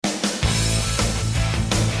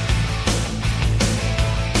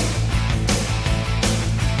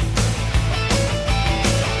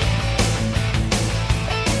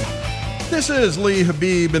This is Lee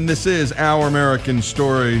Habib, and this is Our American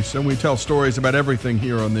Stories, and we tell stories about everything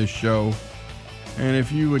here on this show. And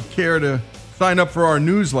if you would care to sign up for our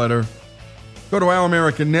newsletter, go to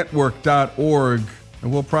ouramericannetwork.org,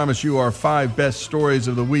 and we'll promise you our 5 best stories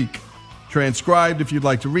of the week, transcribed if you'd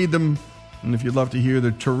like to read them, and if you'd love to hear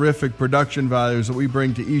the terrific production values that we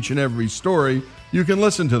bring to each and every story, you can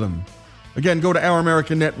listen to them. Again, go to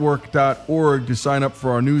ouramericannetwork.org to sign up for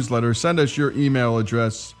our newsletter. Send us your email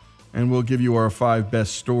address, and we'll give you our 5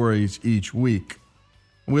 best stories each week.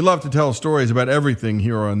 And we love to tell stories about everything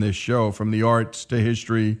here on this show, from the arts to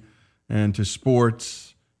history and to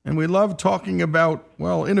sports. And we love talking about,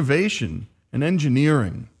 well, innovation and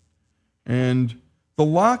engineering. And the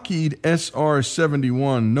Lockheed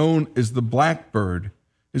SR-71, known as the Blackbird,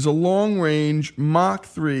 is a long-range Mach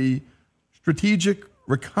 3 strategic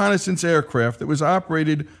reconnaissance aircraft that was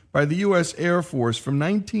operated by the U.S. Air Force from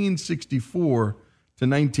 1964 to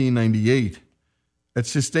 1998. At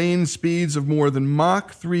sustained speeds of more than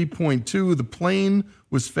Mach 3.2, the plane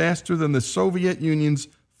was faster than the Soviet Union's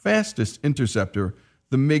fastest interceptor,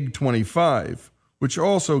 the MiG-25, which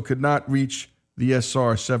also could not reach the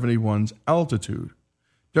SR-71's altitude.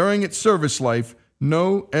 During its service life,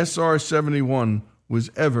 no SR-71 was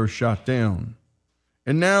ever shot down.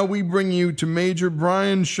 And now we bring you to Major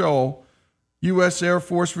Brian Shull, U.S. Air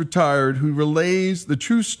Force retired, who relays the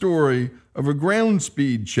true story of a ground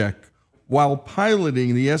speed check while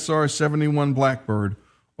piloting the SR-71 Blackbird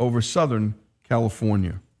over Southern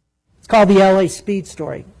California. It's called the LA Speed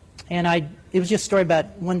Story. And it was just a story about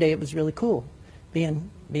one day it was really cool being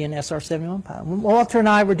SR-71 pilot. Walter and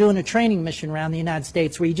I were doing a training mission around the United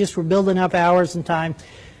States where you just were building up hours and time.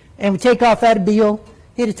 And we take off out of Beale,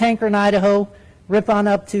 hit a tanker in Idaho, rip on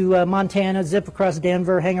up to Montana, zip across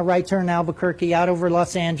Denver, hang a right turn in Albuquerque, out over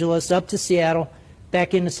Los Angeles, up to Seattle,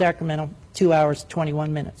 back into Sacramento, 2 hours,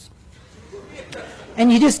 21 minutes. And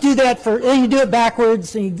you just do that and you do it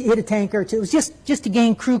backwards, and you hit a tanker. It was just to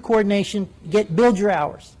gain crew coordination, build your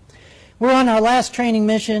hours. We're on our last training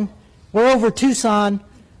mission. We're over Tucson.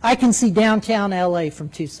 I can see downtown LA from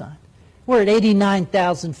Tucson. We're at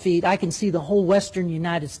 89,000 feet. I can see the whole western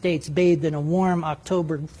United States bathed in a warm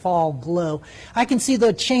October fall glow. I can see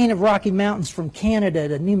the chain of Rocky Mountains from Canada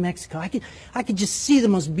to New Mexico. I could just see the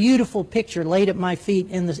most beautiful picture laid at my feet,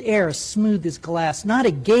 and the air as smooth as glass. Not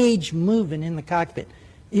a gauge moving in the cockpit.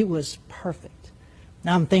 It was perfect.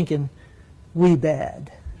 Now I'm thinking, we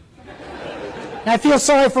bad. And I feel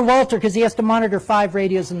sorry for Walter because he has to monitor 5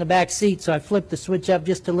 radios in the back seat, so I flipped the switch up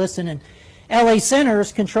just to listen. And LA Center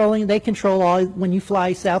is they control all, when you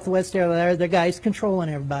fly Southwest Air, their guys controlling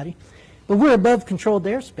everybody. But we're above controlled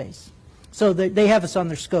airspace. So they have us on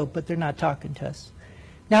their scope, but they're not talking to us.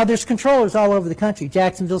 Now there's controllers all over the country.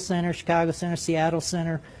 Jacksonville Center, Chicago Center, Seattle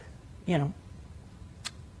Center,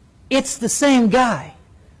 It's the same guy.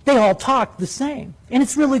 They all talk the same. And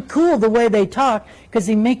it's really cool the way they talk because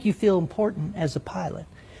they make you feel important as a pilot.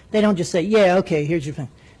 They don't just say, yeah, okay, here's your thing.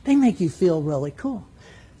 They make you feel really cool.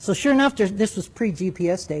 So sure enough, this was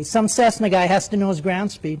pre-GPS days. Some Cessna guy has to know his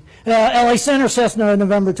ground speed. LA Center, Cessna,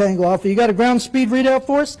 November Tango Alpha. You got a ground speed readout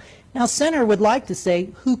for us? Now, Center would like to say,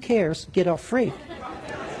 who cares? Get off free.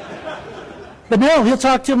 But no, he'll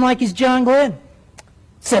talk to him like he's John Glenn.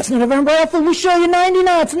 Cessna, November Alpha, we show you 90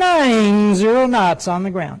 knots, 90 knots on the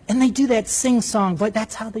ground. And they do that sing-song voice.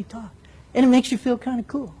 That's how they talk. And it makes you feel kind of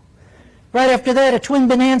cool. Right after that, a twin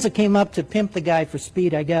Bonanza came up to pimp the guy for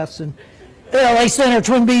speed, I guess. And LA Center,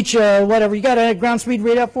 Twin Beach, whatever. You got a ground speed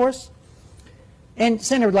readout for us? And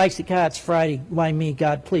Center likes it. God, it's Friday. Why me?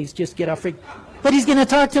 God, please, just get off free. But he's going to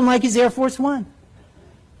talk to him like he's Air Force One.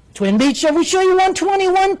 Twin Beach, shall we show you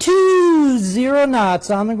 121, 20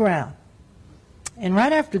 knots on the ground? And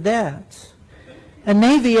right after that, a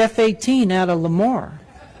Navy F-18 out of Lemoore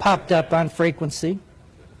popped up on frequency.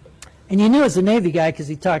 And you knew it was a Navy guy because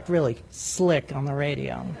he talked really slick on the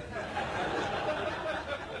radio.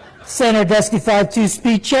 Center, Dusty 5-2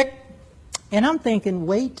 speed check. And I'm thinking,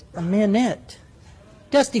 wait a minute.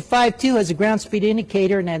 Dusty 5-2 has a ground speed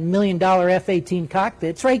indicator in that $1 million F-18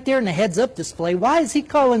 cockpit. It's right there in the heads-up display. Why is he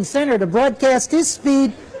calling Center to broadcast his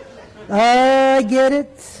speed? I get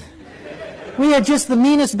it. We are just the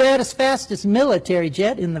meanest, baddest, fastest military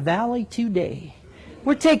jet in the valley today.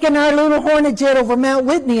 We're taking our little Hornet jet over Mount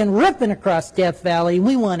Whitney and ripping across Death Valley.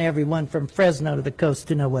 We want everyone from Fresno to the coast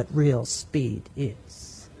to know what real speed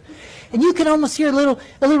is. And you can almost hear a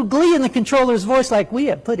little glee in the controller's voice, like, we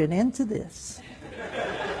have put an end to this.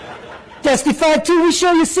 Dusty 5-2, we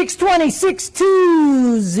show you 620,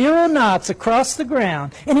 620 knots across the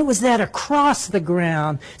ground. And it was that across the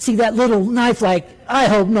ground. See that little knife, like, I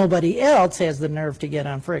hope nobody else has the nerve to get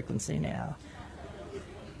on frequency now.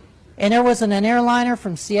 And there wasn't an airliner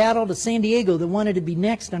from Seattle to San Diego that wanted to be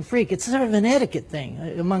next on Freak. It's sort of an etiquette thing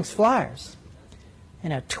amongst flyers.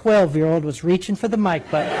 And a 12-year-old was reaching for the mic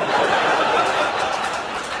button.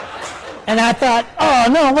 And I thought, oh,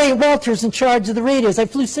 no, wait, Walter's in charge of the radios. I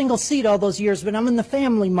flew single seat all those years, but I'm in the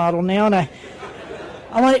family model now, and I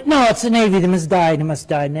wanted, no, it's the Navy. They must die. They must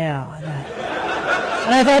die now.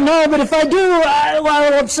 And I thought, no, but if I do,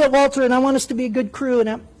 I'll upset Walter, and I want us to be a good crew.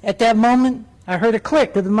 And at that moment, I heard a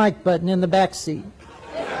click of the mic button in the back seat.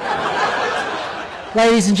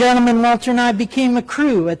 Ladies and gentlemen, Walter and I became a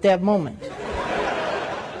crew at that moment.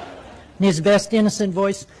 In his best innocent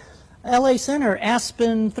voice, LA Center,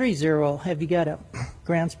 Aspen 30. Have you got a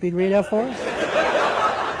ground speed radar for us?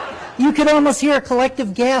 You could almost hear a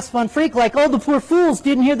collective gasp on Freak, like, oh, the poor fools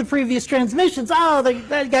didn't hear the previous transmissions. Oh,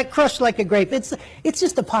 they got crushed like a grape. It's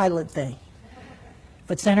just a pilot thing.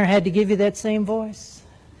 But Center had to give you that same voice.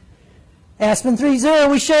 Aspen 30,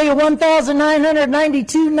 we show you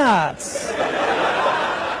 1,992 knots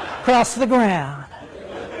across the ground.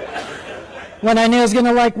 When I knew I was going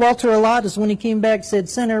to like Walter a lot is when he came back and said,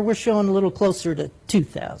 Center, we're showing a little closer to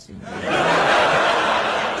 2,000.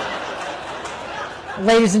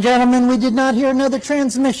 Ladies and gentlemen, we did not hear another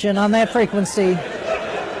transmission on that frequency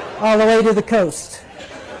all the way to the coast.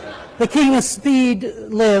 The king of speed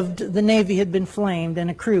lived, the Navy had been flamed, and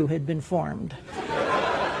a crew had been formed.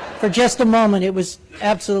 For just a moment, it was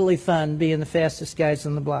absolutely fun being the fastest guys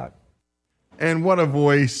on the block. And what a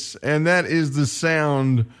voice. And that is the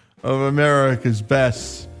sound of America's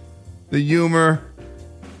best. The humor.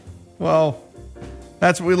 Well,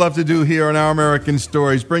 that's what we love to do here on Our American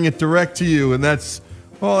Stories. Bring it direct to you. And that's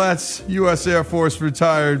U.S. Air Force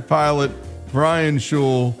retired pilot Brian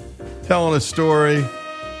Schul telling a story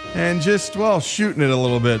and just, shooting it a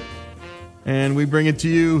little bit. And we bring it to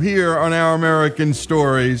you here on Our American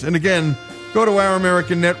Stories. And again, go to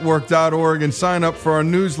ouramericannetwork.org and sign up for our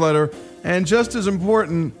newsletter. And just as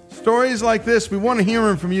important, stories like this, we want to hear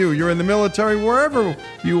them from you. You're in the military, wherever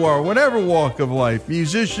you are, whatever walk of life,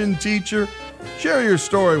 musician, teacher, share your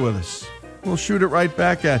story with us. We'll shoot it right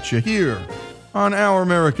back at you here on Our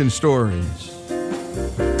American Stories.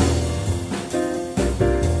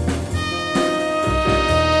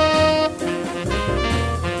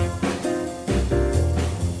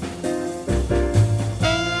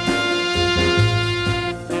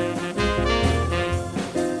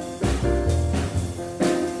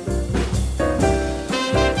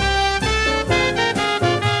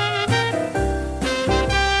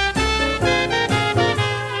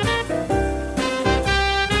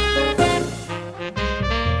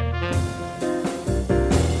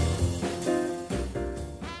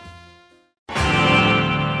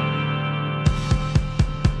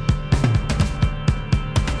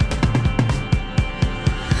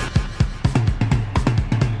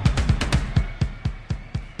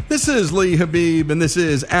 This is Lee Habib, and this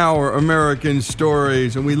is Our American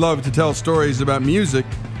Stories, and we love to tell stories about music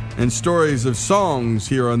and stories of songs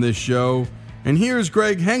here on this show. And here's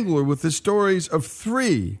Greg Hengler with the stories of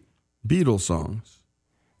 3 Beatles songs.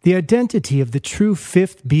 The identity of the true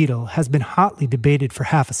fifth Beatle has been hotly debated for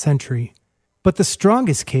half a century, but the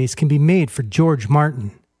strongest case can be made for George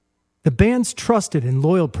Martin. The band's trusted and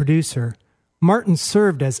loyal producer, Martin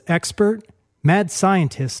served as expert, mad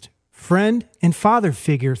scientist, friend, and father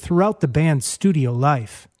figure throughout the band's studio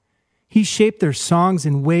life. He shaped their songs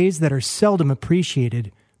in ways that are seldom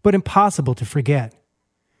appreciated, but impossible to forget.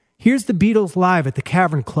 Here's the Beatles live at the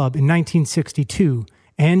Cavern Club in 1962,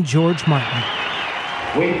 and George Martin.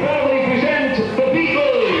 We proudly present the Beatles!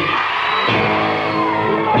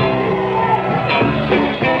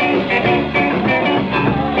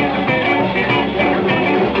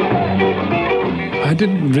 I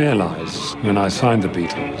didn't realize when I signed the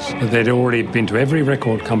Beatles that they'd already been to every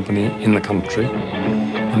record company in the country,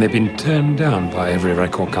 and they'd been turned down by every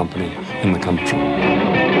record company in the country.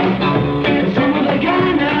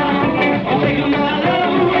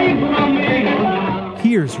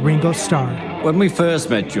 Here's Ringo Starr. When we first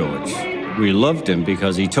met George, we loved him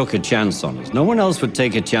because he took a chance on us. No one else would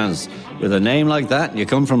take a chance with a name like that. You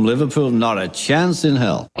come from Liverpool, not a chance in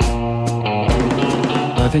hell.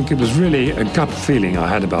 I think it was really a gut feeling I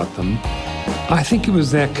had about them. I think it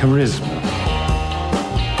was their charisma.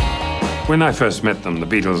 When I first met them, the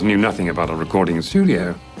Beatles knew nothing about a recording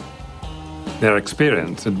studio. Their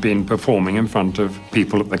experience had been performing in front of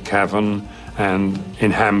people at the Cavern and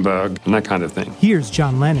in Hamburg and that kind of thing. Here's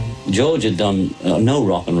John Lennon. George had done no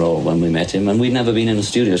rock and roll when we met him, and we'd never been in a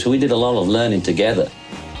studio, so we did a lot of learning together.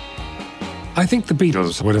 I think the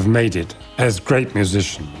Beatles would have made it as great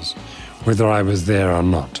musicians, whether I was there or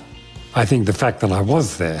not. I think the fact that I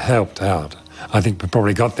was there helped out. I think we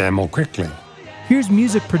probably got there more quickly. Here's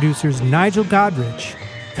music producers Nigel Godrich,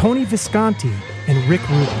 Tony Visconti, and Rick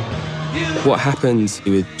Rubin. What happened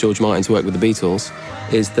with George Martin's work with the Beatles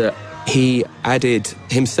is that he added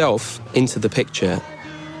himself into the picture.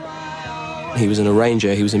 He was an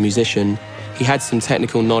arranger, he was a musician. He had some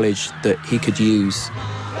technical knowledge that he could use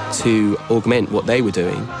to augment what they were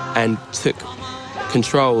doing and took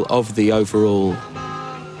control of the overall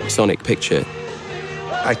sonic picture.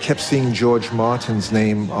 I kept seeing George Martin's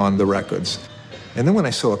name on the records. And then when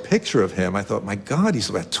I saw a picture of him, I thought, my God, he's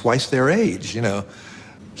about twice their age, you know.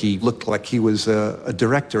 He looked like he was a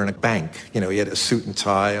director in a bank. You know, he had a suit and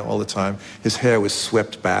tie all the time. His hair was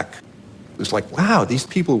swept back. It was like, wow, these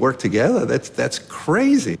people work together. That's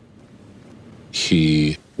crazy.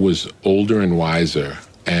 He was older and wiser,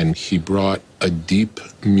 and he brought a deep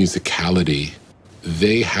musicality.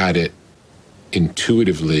 They had it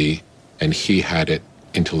intuitively, and he had it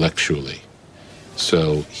intellectually.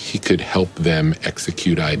 So he could help them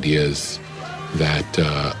execute ideas that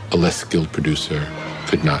a less skilled producer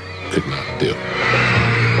could not do.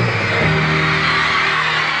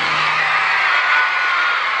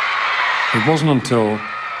 It wasn't until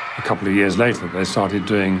a couple of years later they started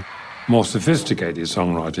doing more sophisticated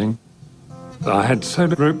songwriting. I had so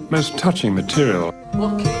wrote most touching material.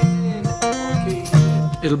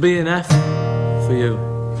 It'll be an F for you.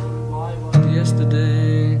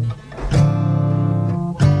 Yesterday.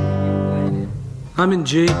 I'm in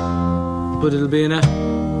G, but it'll be an F.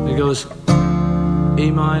 It goes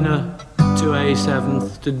E minor to A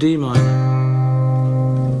seventh to D minor.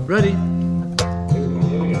 Ready?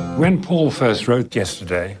 When Paul first wrote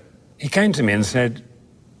Yesterday, he came to me and said,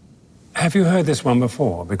 have you heard this one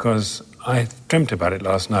before? Because I dreamt about it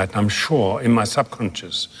last night, and I'm sure in my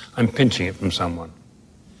subconscious I'm pinching it from someone.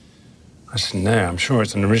 I said, no, I'm sure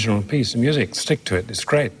it's an original piece of music. Stick to it, it's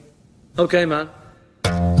great. Okay, man.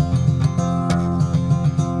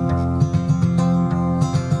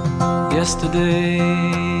 Yesterday,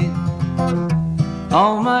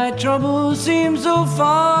 all my troubles seem so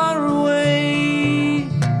far away.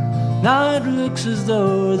 Now it looks as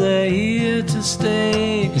though they're here to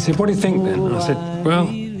stay. He said, what do you think then? I said, well,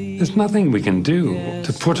 there's nothing we can do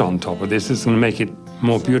to put on top of this that's going to make it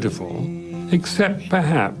more beautiful, except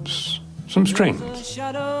perhaps some strings.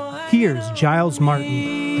 Here's Giles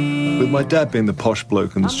Martin. With my dad being the posh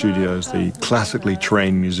bloke in the studios, the classically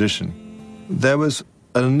trained musician, there was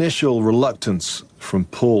an initial reluctance from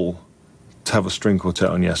Paul to have a string quartet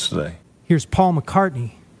on Yesterday. Here's Paul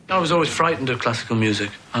McCartney. I was always frightened of classical music,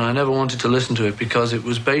 and I never wanted to listen to it because it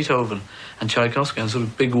was Beethoven and Tchaikovsky and sort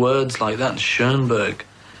of big words like that, and Schoenberg.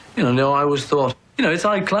 You know, I always thought, it's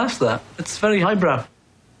high class, that. It's very highbrow.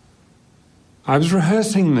 I was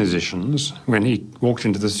rehearsing musicians when he walked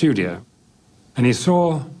into the studio, and he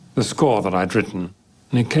saw the score that I'd written,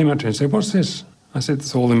 and he came up to me and said, what's this? I said,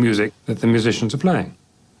 it's all the music that the musicians are playing.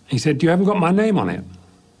 He said, you haven't got my name on it.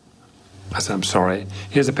 I said, I'm sorry,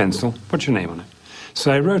 here's a pencil, put your name on it.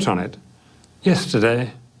 So I wrote on it,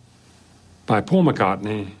 Yesterday, by Paul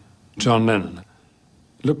McCartney, John Lennon.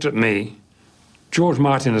 Looked at me, George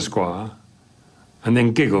Martin Esquire, and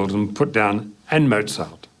then giggled and put down, and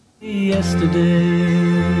Mozart. Yesterday,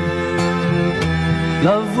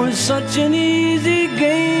 love was such an easy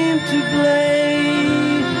game to play.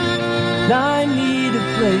 Now I need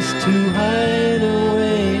a place to hide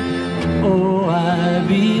away. Oh, I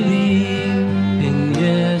believe in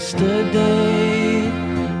yesterday.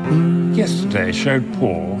 Yesterday showed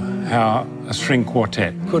Paul how a string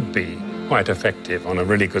quartet could be quite effective on a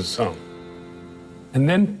really good song. And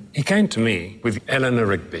then he came to me with Eleanor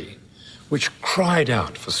Rigby, which cried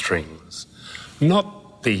out for strings.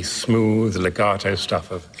 Not the smooth legato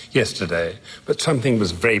stuff of Yesterday, but something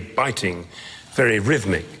was very biting, very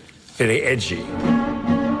rhythmic, very edgy.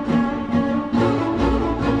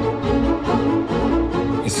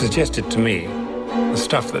 He suggested to me the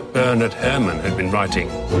stuff that Bernard Herrmann had been writing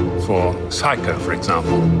for Psycho, for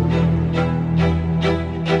example.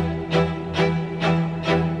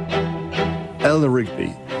 Eleanor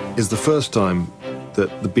Rigby is the first time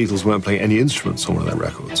that the Beatles weren't playing any instruments on one of their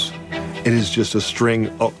records. It is just a string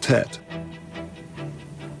octet.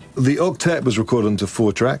 The octet was recorded onto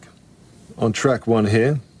 4-track. On track 1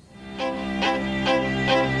 here,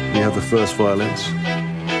 you have the first violins.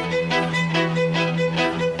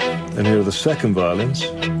 And here are the second violins.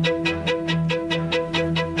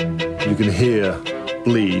 You can hear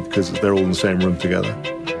bleed because they're all in the same room together.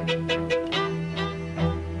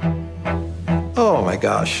 Oh my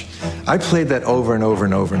gosh. I played that over and over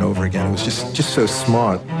and over and over again. It was just so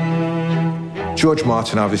smart. George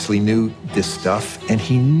Martin obviously knew this stuff, and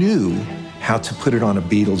he knew how to put it on a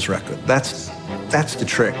Beatles record. That's That's the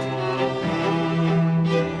trick.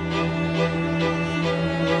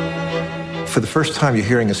 For the first time, you're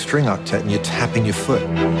hearing a string octet and you're tapping your foot.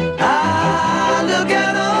 Ah, look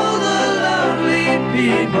at all the lovely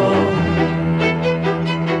people.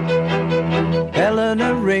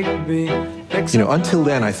 Eleanor Rigby. You know, until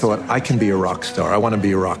then, I thought, I can be a rock star. I want to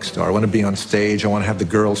be a rock star. I want to be on stage. I want to have the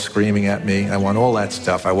girls screaming at me. I want all that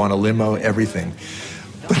stuff. I want a limo, everything.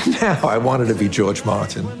 But now I wanted to be George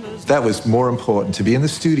Martin. That was more important, to be in the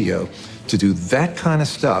studio, to do that kind of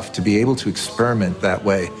stuff, to be able to experiment that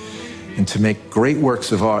way, and to make great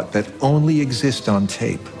works of art that only exist on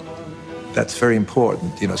tape. That's very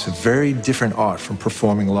important. You know, it's a very different art from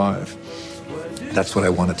performing live. That's what I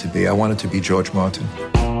wanted to be. I wanted to be George Martin.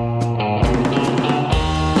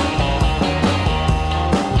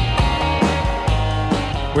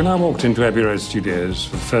 When I walked into Abbey Road Studios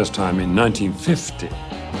for the first time in 1950,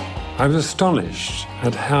 I was astonished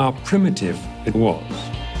at how primitive it was.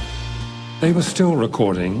 They were still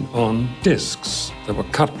recording on discs that were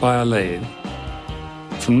cut by a lathe.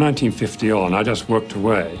 From 1950 on, I just worked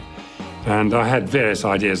away, and I had various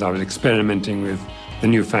ideas. I was experimenting with the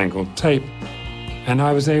newfangled tape, and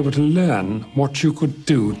I was able to learn what you could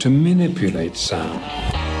do to manipulate sound.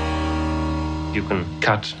 You can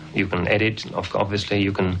cut, you can edit, obviously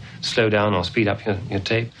you can slow down or speed up your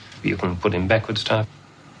tape, you can put in backwards time.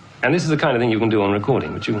 And this is the kind of thing you can do on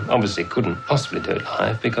recording, which you obviously couldn't possibly do it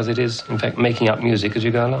live, because it is, in fact, making up music as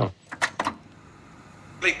you go along.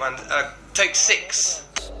 Bleak one, take 6.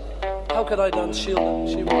 How could I dance? She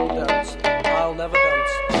won't dance. I'll never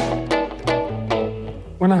dance.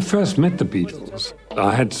 When I first met the Beatles,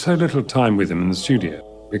 I had so little time with them in the studio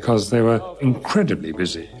because they were incredibly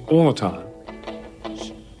busy all the time.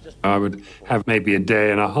 I would have maybe a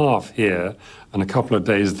day and a half here and a couple of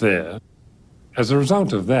days there. As a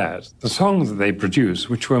result of that, the songs that they produced,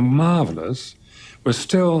 which were marvelous, were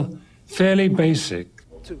still fairly basic.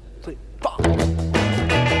 2, 3, 4.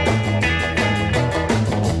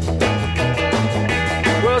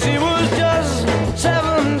 Well, she was just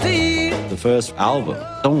 17. The first album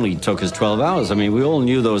only took us 12 hours. I mean, we all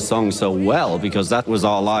knew those songs so well because that was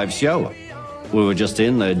our live show. We were just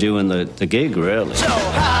in there doing the gig, really. So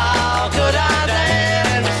how could I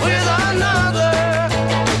dance with another?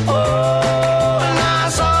 Oh, and I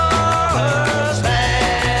saw her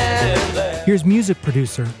stand there. Here's music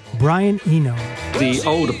producer Brian Eno. The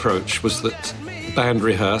old approach was that the band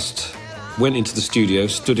rehearsed, went into the studio,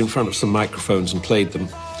 stood in front of some microphones and played them,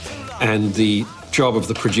 and the job of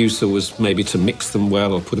the producer was maybe to mix them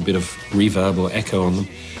well or put a bit of reverb or echo on them.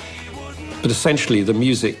 But essentially, the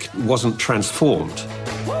music wasn't transformed.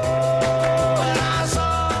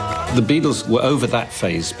 The Beatles were over that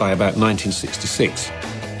phase by about 1966.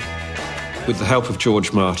 With the help of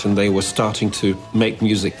George Martin, they were starting to make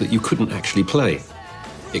music that you couldn't actually play.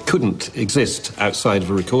 It couldn't exist outside of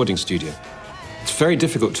a recording studio. It's very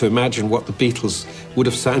difficult to imagine what the Beatles would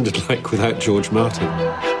have sounded like without George Martin.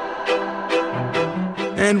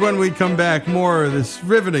 And when we come back, more of this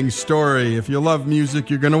riveting story. If you love music,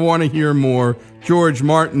 you're going to want to hear more. George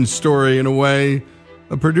Martin's story, in a way,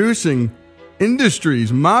 a producing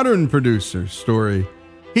industry's modern producer story,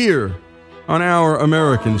 here on Our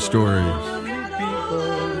American Stories.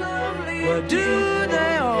 Where do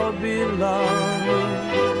they all belong?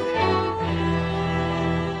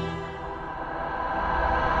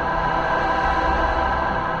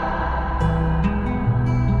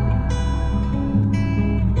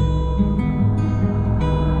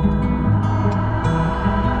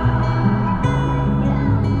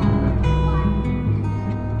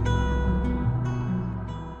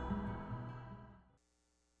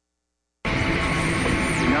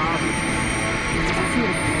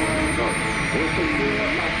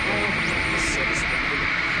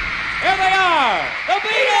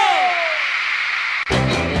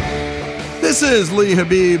 This is Lee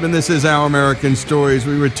Habib, and this is Our American Stories.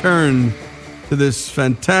 We return to this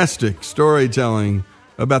fantastic storytelling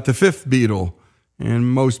about the fifth Beatle,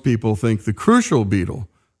 and most people think the crucial Beatle,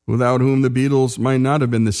 without whom the Beatles might not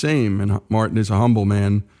have been the same. And Martin is a humble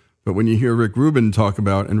man, but when you hear Rick Rubin talk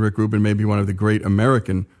about, and Rick Rubin may be one of the great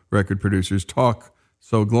American record producers, talk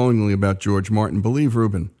so glowingly about George Martin, believe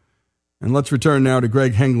Rubin. And let's return now to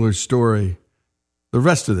Greg Hengler's story, the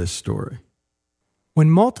rest of this story. When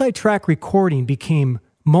multi-track recording became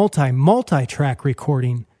multi-track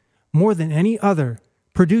recording, more than any other,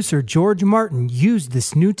 producer George Martin used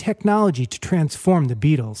this new technology to transform the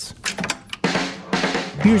Beatles.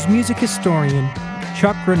 Here's music historian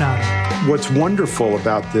Chuck Granado. What's wonderful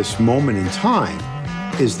about this moment in time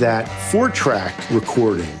is that 4-track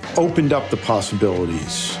recording opened up the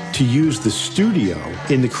possibilities to use the studio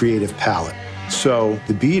in the creative palette. So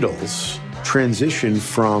the Beatles transitioned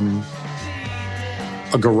from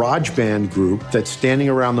a garage band group that's standing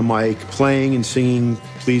around the mic, playing and singing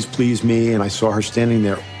Please Please Me, and I saw her standing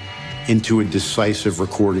there, into a decisive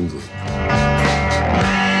recording group.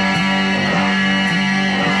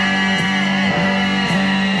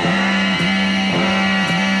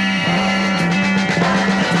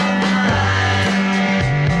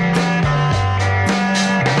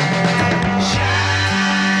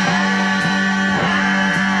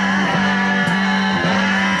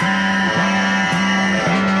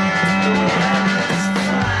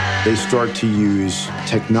 They start to use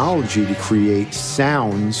technology to create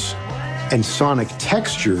sounds and sonic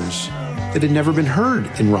textures that had never been heard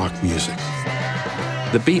in rock music.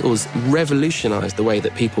 The Beatles revolutionized the way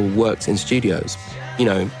that people worked in studios. You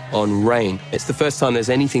know, on Rain, it's the first time there's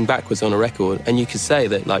anything backwards on a record, and you could say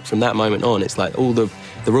that, like, from that moment on, it's like all the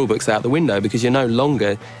rule book's out the window, because you're no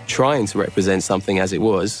longer trying to represent something as it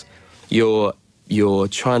was. You're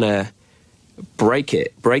trying to break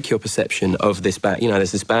your perception of this band. You know,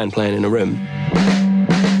 there's this band playing in a room.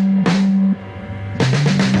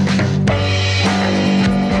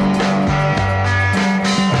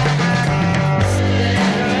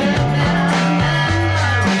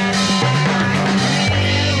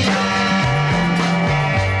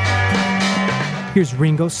 Here's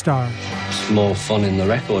Ringo Starr. It's more fun in the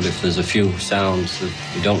record if there's a few sounds that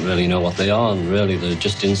you don't really know what they are, and really they're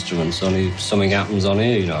just instruments. Only something happens on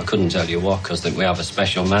here, you know. I couldn't tell you what, because we have a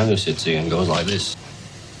special man who sits here and goes like this,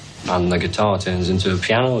 and the guitar turns into a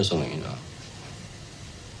piano or something, you know.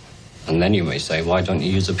 And then you may say, why don't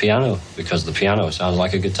you use a piano? Because the piano sounds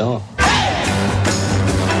like a guitar.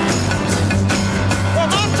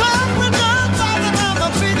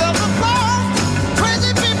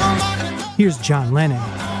 Here's John Lennon.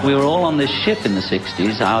 We were all on this ship in the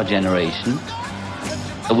 60s, our generation.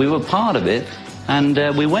 We were part of it, and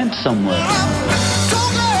we went somewhere.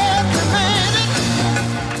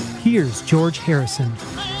 Here's George Harrison.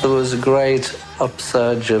 There was a great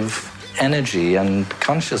upsurge of energy and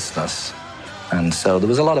consciousness. And so there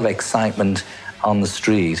was a lot of excitement on the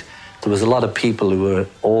street. There was a lot of people who were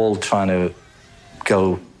all trying to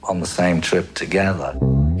go on the same trip together.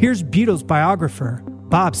 Here's Beatles biographer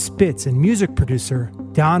Bob Spitz and music producer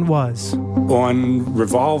Don Was. On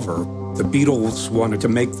Revolver, the Beatles wanted to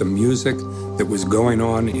make the music that was going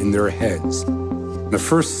on in their heads. The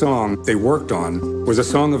first song they worked on was a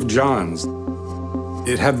song of John's.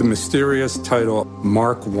 It had the mysterious title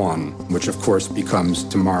Mark I, which of course becomes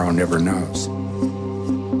Tomorrow Never Knows.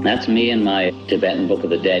 That's me in my Tibetan Book of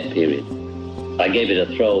the Dead period. I gave it a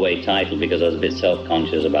throwaway title because I was a bit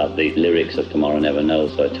self-conscious about the lyrics of Tomorrow Never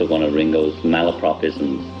Knows, so I took one of Ringo's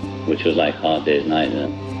malapropisms, which was like Hard Day's Night.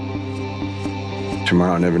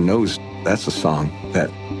 Tomorrow Never Knows, that's a song that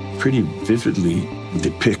pretty vividly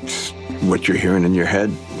depicts what you're hearing in your head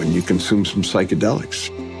when you consume some psychedelics.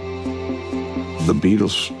 The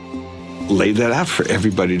Beatles laid that out for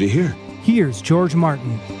everybody to hear. Here's George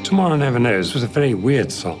Martin. Tomorrow Never Knows was a very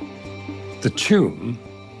weird song. The tune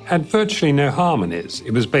had virtually no harmonies.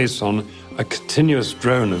 It was based on a continuous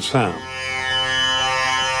drone of sound.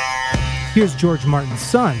 Here's George Martin's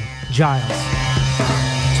son, Giles.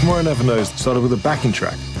 Tomorrow Never Knows started with a backing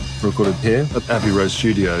track, recorded here at Abbey Road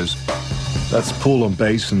Studios. That's Paul on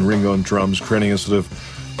bass and Ringo on drums, creating a sort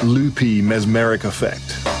of loopy, mesmeric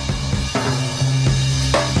effect.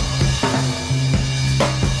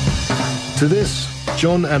 To this,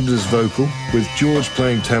 John added his vocal, with George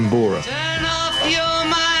playing tambora. Turn off your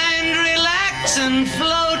mind, relax and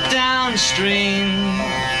float downstream.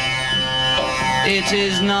 It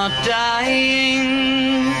is not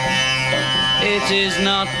dying. It is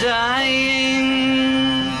not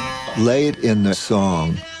dying. Late in the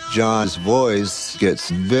song, John's voice gets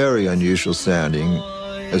very unusual sounding,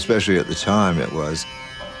 especially at the time it was.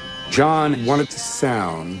 John wanted to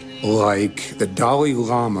sound like the Dalai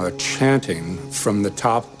Lama chanting from the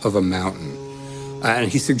top of a mountain. And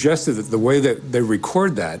he suggested that the way that they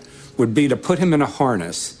record that would be to put him in a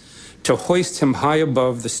harness, to hoist him high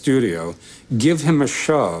above the studio, give him a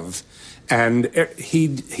shove, and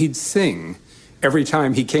he'd sing. Every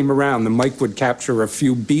time he came around, the mic would capture a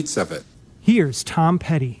few beats of it. Here's Tom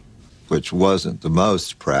Petty. Which wasn't the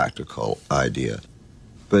most practical idea.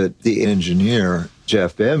 But the engineer,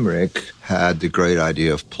 Jeff Emmerich, had the great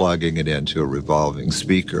idea of plugging it into a revolving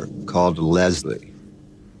speaker called a Leslie.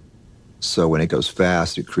 So when it goes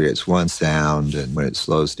fast, it creates one sound, and when it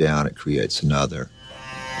slows down, it creates another.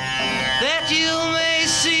 That you may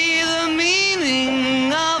see the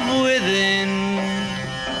meaning of within.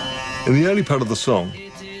 In the early part of the song,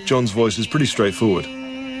 John's voice is pretty straightforward.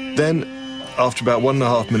 Then, after about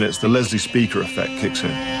 1.5 minutes, the Leslie speaker effect kicks in.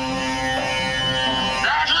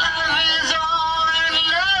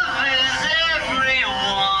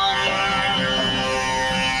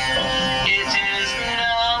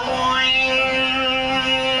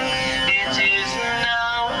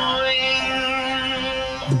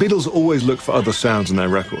 The Beatles always look for other sounds in their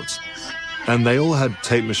records, and they all had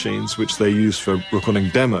tape machines which they used for recording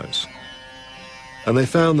demos. And they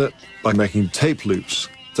found that by making tape loops,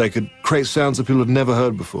 they could create sounds that people had never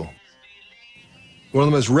heard before. One of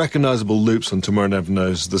the most recognizable loops on Tomorrow Never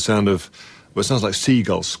Knows is the sound of, well, it sounds like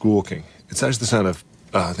seagulls squawking. It's actually the sound of,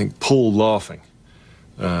 I think, Paul laughing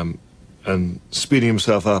and speeding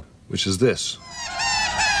himself up, which is this.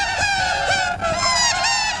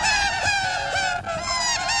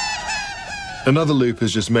 Another loop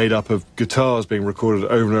is just made up of guitars being recorded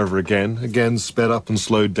over and over again sped up and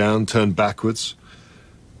slowed down, turned backwards.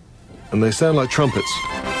 And they sound like trumpets.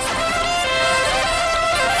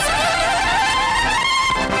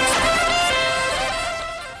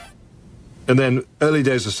 And then, early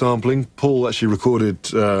days of sampling, Paul actually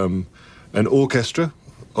recorded an orchestra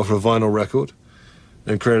off a vinyl record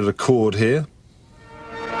and created a chord here.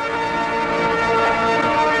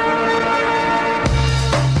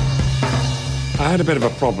 I had a bit of a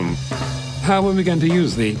problem. How were we going to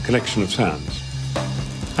use the collection of sounds?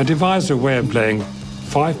 I devised a way of playing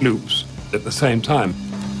 5 loops at the same time.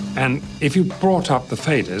 And if you brought up the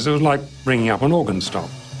faders, it was like bringing up an organ stop.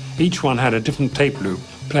 Each one had a different tape loop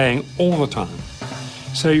playing all the time.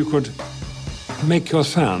 So you could make your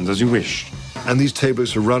sounds as you wished. And these tape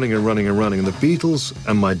loops are running and running and running. And the Beatles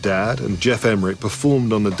and my dad and Jeff Emerick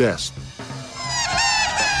performed on the desk,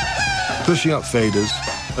 pushing up faders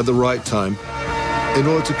at the right time in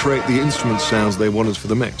order to create the instrument sounds they wanted for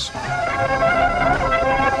the mix.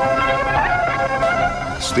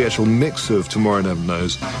 So the actual mix of Tomorrow Never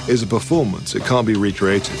Knows is a performance. It can't be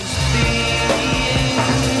recreated.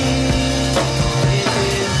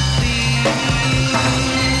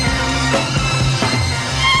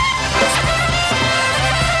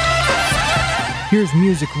 Here's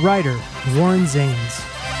music writer Warren Zanes.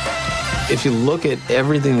 If you look at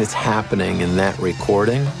everything that's happening in that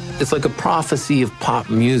recording, it's like a prophecy of pop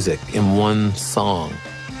music in one song.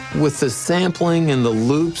 With the sampling and the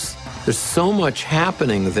loops, there's so much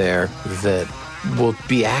happening there that will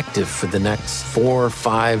be active for the next 4 or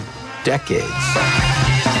 5 decades.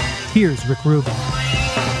 Here's Rick Rubin.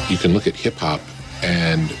 You can look at hip-hop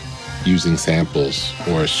and using samples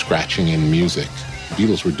or scratching in music. The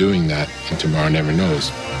Beatles were doing that in Tomorrow Never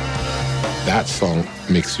Knows. That song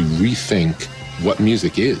makes you rethink what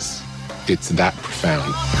music is. It's that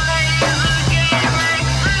profound.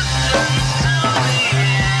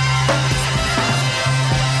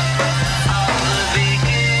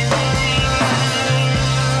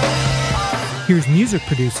 Here's music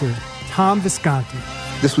producer Tom Visconti.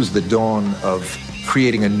 This was the dawn of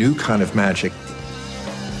creating a new kind of magic.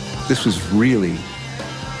 This was really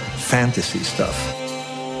fantasy stuff.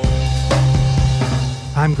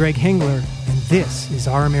 I'm Greg Hengler, and this is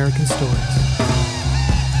Our American Stories.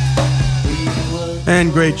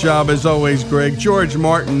 And great job, as always, Greg. George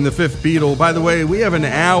Martin, the fifth Beatle. By the way, we have an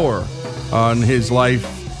hour on his life.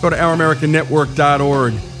 Go to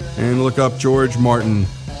ouramericannetwork.org and look up George Martin.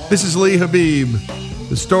 This is Lee Habib.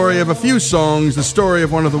 The story of a few songs, the story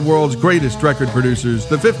of one of the world's greatest record producers,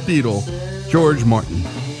 the fifth Beatle, George Martin.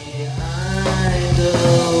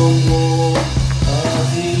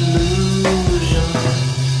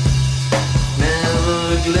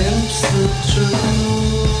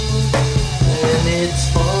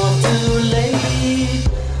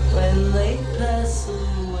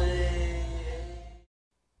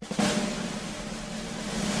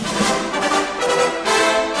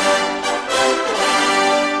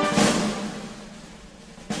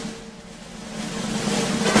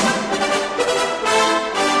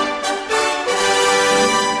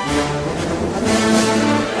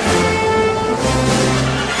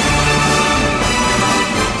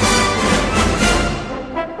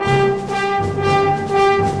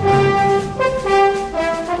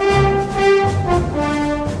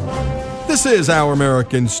 This is Our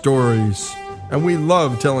American Stories, and we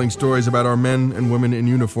love telling stories about our men and women in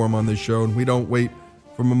uniform on this show, and we don't wait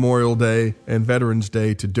for Memorial Day and Veterans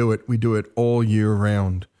Day to do it. We do it all year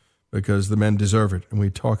round because the men deserve it, and we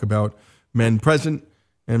talk about men present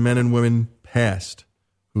and men and women past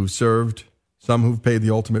who've served, some who've paid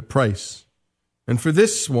the ultimate price. And for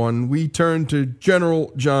this one, we turn to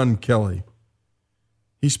General John Kelly.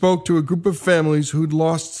 He spoke to a group of families who'd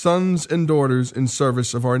lost sons and daughters in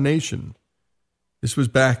service of our nation. This was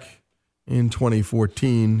back in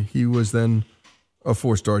 2014. He was then a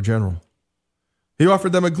 4-star general. He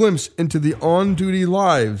offered them a glimpse into the on-duty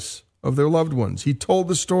lives of their loved ones. He told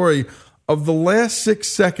the story of the last 6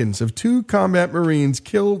 seconds of 2 combat Marines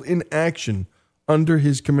killed in action under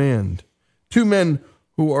his command. 2 men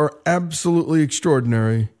who are absolutely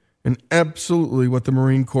extraordinary and absolutely what the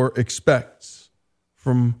Marine Corps expects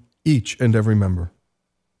from each and every member.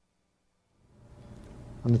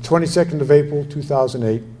 On the 22nd of April,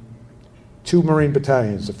 2008, 2 Marine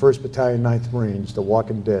battalions, the 1st Battalion, 9th Marines, the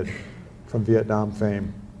Walking Dead from Vietnam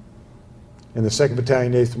fame, and the 2nd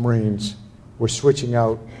Battalion, 8th Marines were switching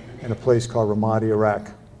out in a place called Ramadi,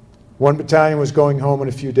 Iraq. One battalion was going home in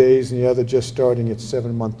a few days and the other just starting its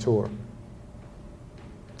 7-month tour.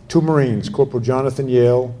 2 Marines, Corporal Jonathan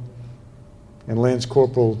Yale and Lance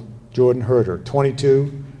Corporal Jordan Herter,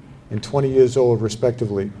 22 and 20 years old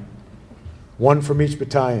respectively, 1 from each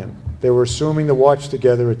battalion. They were assuming the watch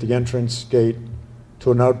together at the entrance gate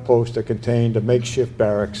to an outpost that contained a makeshift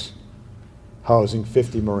barracks housing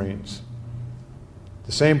 50 Marines.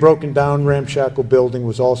 The same broken down ramshackle building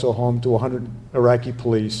was also home to 100 Iraqi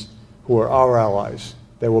police who were our allies.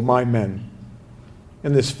 They were my men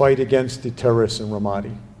in this fight against the terrorists in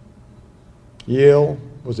Ramadi. Yale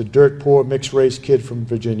was a dirt poor mixed race kid from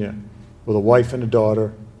Virginia with a wife and a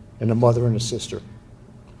daughter and a mother and a sister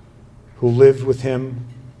who lived with him,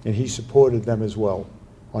 and he supported them as well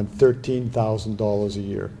on $13,000 a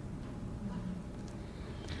year.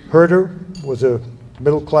 Herter was a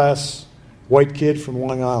middle-class white kid from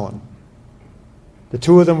Long Island. The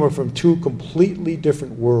 2 of them were from 2 completely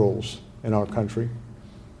different worlds in our country.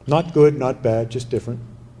 Not good, not bad, just different.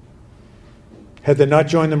 Had they not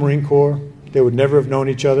joined the Marine Corps, they would never have known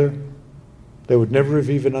each other. They would never have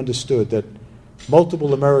even understood that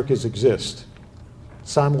multiple Americas exist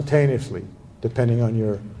simultaneously, depending on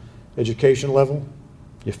your education level,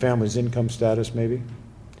 your family's income status maybe.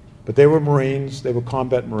 But they were Marines, they were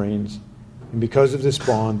combat Marines, and because of this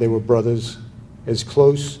bond, they were brothers as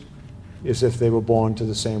close as if they were born to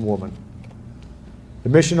the same woman. The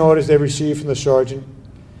mission orders they received from the sergeant,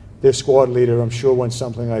 their squad leader, I'm sure went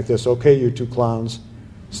something like this: okay, you 2 clowns,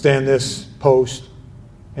 stand this post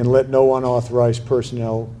and let no unauthorized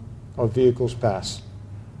personnel or vehicles pass.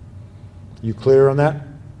 You clear on that?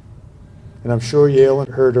 And I'm sure Yale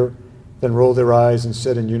and Herter then rolled their eyes and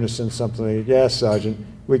said in unison something like, "Yes, Sergeant,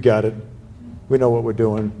 we got it. We know what we're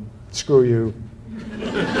doing. Screw you."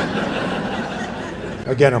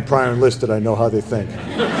 Again, I'm prior enlisted. I know how they think.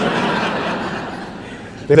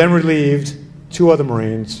 They then relieved 2 other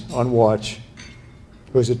Marines on watch,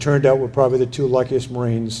 who, as it turned out, were probably the 2 luckiest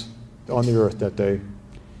Marines on the earth that day.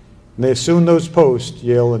 And they assumed those posts,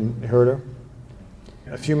 Yale and Herter.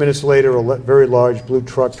 A few minutes later, a very large blue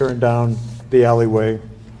truck turned down the alleyway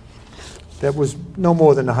that was no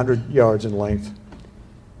more than 100 yards in length.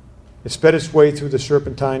 It sped its way through the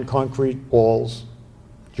serpentine concrete walls,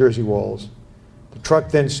 Jersey walls. The truck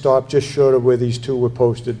then stopped just short of where these 2 were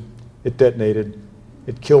posted. It detonated.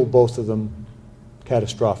 It killed both of them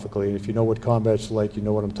catastrophically. And if you know what combat's like, you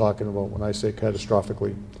know what I'm talking about when I say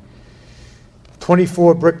catastrophically.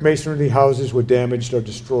 24 brick masonry houses were damaged or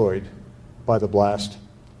destroyed by the blast.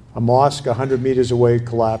 A mosque 100 meters away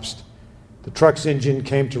collapsed. The truck's engine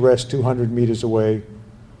came to rest 200 meters away,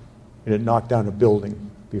 and it knocked down a building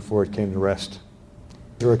before it came to rest.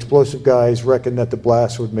 Their explosive guys reckoned that the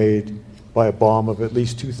blast was made by a bomb of at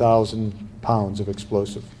least 2,000 pounds of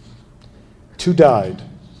explosive. 2 died,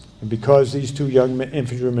 and because these 2 young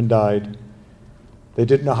infantrymen died, they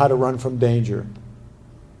didn't know how to run from danger.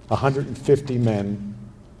 150 men,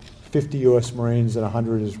 50 U.S. Marines and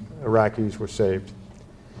 100 Iraqis were saved.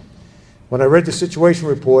 When I read the situation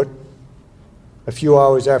report, a few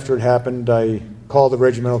hours after it happened, I called the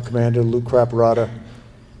regimental commander, Lou Craparata,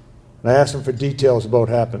 and I asked him for details about what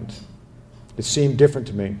happened. It seemed different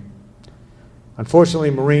to me. Unfortunately,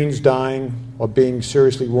 Marines dying or being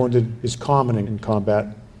seriously wounded is common in combat.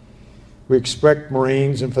 We expect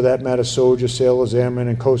Marines, and for that matter soldiers, sailors, airmen,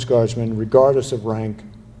 and Coast Guardsmen, regardless of rank,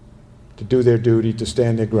 to do their duty, to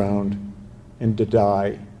stand their ground, and to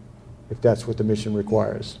die if that's what the mission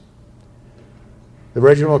requires. The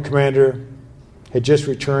regimental commander had just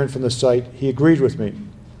returned from the site. He agreed with me,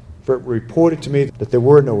 but reported to me that there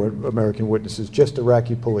were no American witnesses, just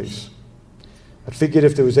Iraqi police. I figured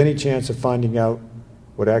if there was any chance of finding out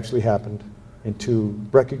what actually happened and to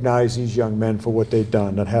recognize these young men for what they'd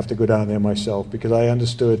done, I'd have to go down there myself, because I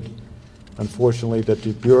understood, unfortunately, that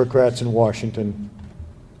the bureaucrats in Washington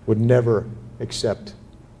would never accept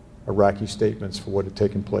Iraqi statements for what had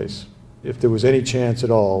taken place. If there was any chance at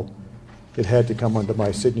all, it had to come under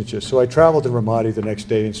my signature. So I traveled to Ramadi the next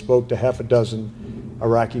day and spoke to half a dozen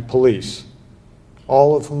Iraqi police,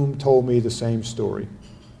 all of whom told me the same story.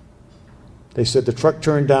 They said the truck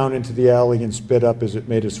turned down into the alley and sped up as it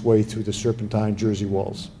made its way through the serpentine Jersey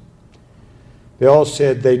walls. They all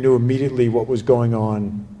said they knew immediately what was going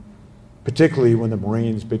on, particularly when the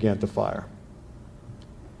Marines began to fire.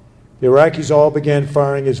 The Iraqis all began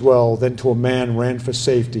firing as well, then to a man ran for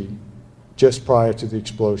safety just prior to the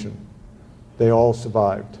explosion. They all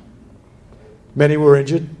survived. Many were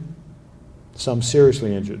injured, some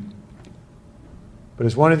seriously injured. But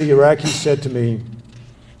as one of the Iraqis said to me,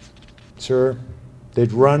 "Sir,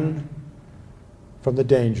 they'd run from the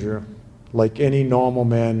danger like any normal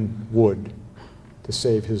man would to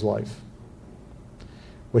save his life."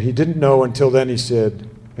 What he didn't know until then, he said,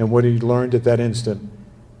 and what he learned at that instant,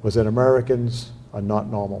 was that Americans are not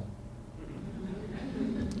normal.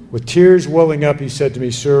 With tears welling up, he said to me,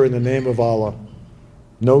 "Sir, in the name of Allah,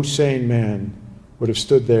 no sane man would have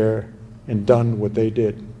stood there and done what they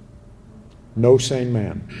did. No sane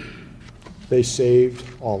man. They saved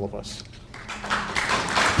all of us."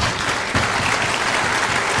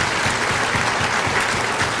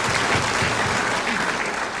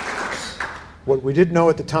 What we didn't know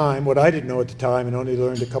at the time, what I didn't know at the time, and only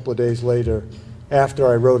learned a couple of days later, after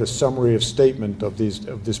I wrote a summary of statement of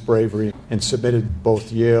this bravery and submitted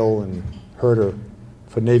both Yale and Herter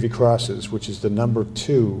for Navy Crosses, which is the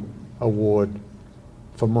 #2 award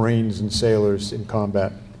for Marines and sailors in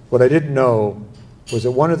combat. What I didn't know was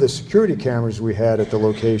that one of the security cameras we had at the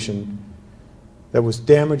location that was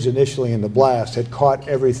damaged initially in the blast had caught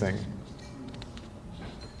everything.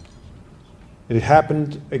 It had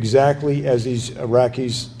happened exactly as these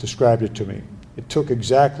Iraqis described it to me. It took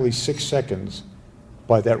exactly 6 seconds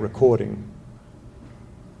by that recording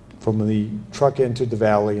from the truck entered the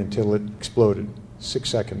valley until it exploded. 6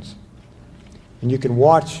 seconds. And you can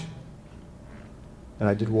watch, and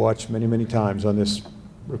I did watch many, many times on this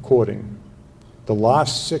recording, the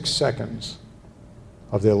last 6 seconds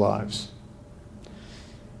of their lives.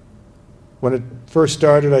 When it first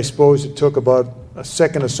started, I suppose it took about a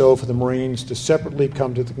second or so for the Marines to separately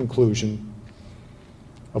come to the conclusion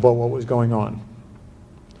about what was going on.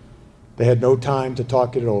 They had no time to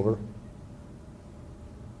talk it over,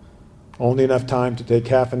 only enough time to take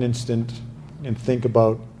half an instant and think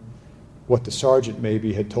about what the sergeant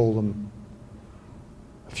maybe had told them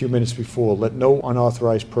a few minutes before: let no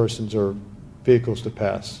unauthorized persons or vehicles to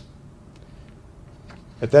pass.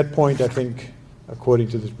 At that point, I think, according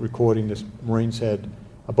to this recording, the Marines had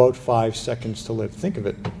about 5 seconds to live. Think of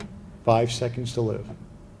it, 5 seconds to live.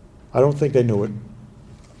 I don't think they knew it.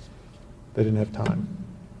 They didn't have time.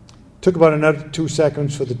 It took about another 2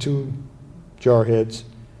 seconds for the two jarheads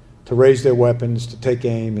to raise their weapons, to take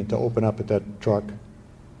aim, and to open up at that truck.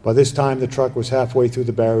 By this time, the truck was halfway through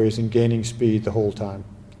the barriers and gaining speed the whole time.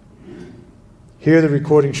 Here, the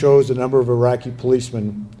recording shows the number of Iraqi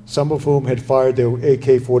policemen, some of whom had fired their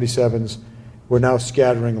AK-47s, were now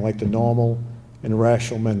scattering like the normal and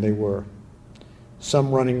rational men they were,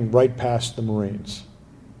 some running right past the Marines.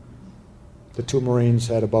 The two Marines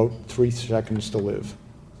had about 3 seconds to live.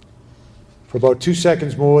 For about 2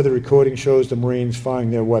 seconds more, the recording shows the Marines firing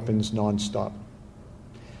their weapons nonstop.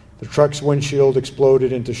 The truck's windshield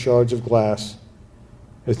exploded into shards of glass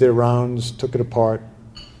as their rounds took it apart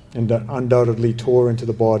and undoubtedly tore into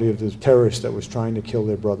the body of the terrorist that was trying to kill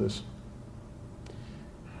their brothers.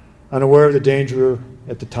 Unaware of the danger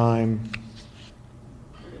at the time,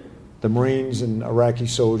 the Marines and Iraqi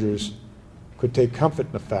soldiers could take comfort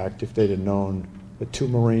in the fact, if they'd have known, that 2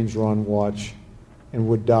 Marines were on watch and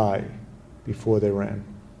would die before they ran.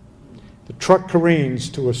 The truck careens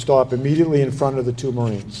to a stop immediately in front of the 2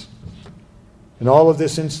 Marines. In all of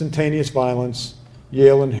this instantaneous violence,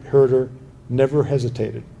 Yale and Herter never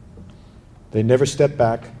hesitated. They never stepped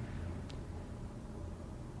back.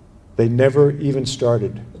 They never even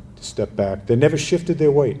started to step back. They never shifted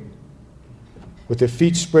their weight. With their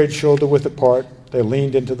feet spread shoulder width apart, they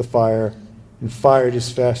leaned into the fire and fired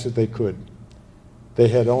as fast as they could. They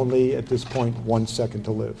had only, at this point, 1 second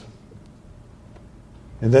to live.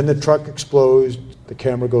 And then the truck explodes, the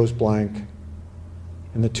camera goes blank,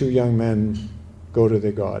 and the 2 young men go to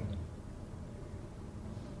their God.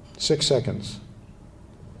 6 seconds.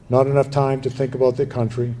 Not enough time to think about their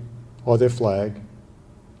country or their flag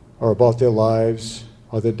or about their lives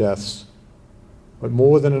or their deaths, but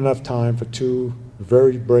more than enough time for 2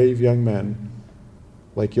 very brave young men,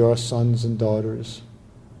 like your sons and daughters,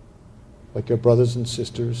 like your brothers and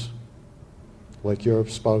sisters, like your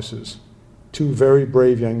spouses, 2 very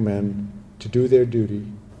brave young men to do their duty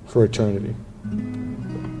for eternity.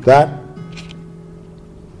 That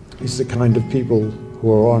is the kind of people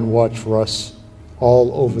who are on watch for us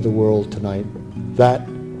all over the world tonight. That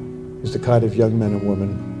is the kind of young men and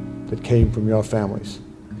women that came from your families.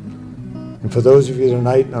 And for those of you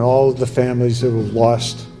tonight and all of the families who have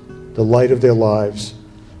lost the light of their lives,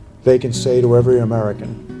 they can say to every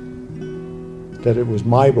American that it was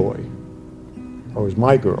my boy, or it was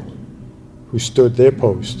my girl, who stood their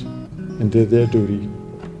post and did their duty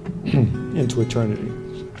into eternity.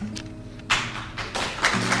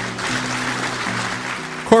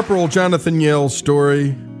 Corporal Jonathan Yale's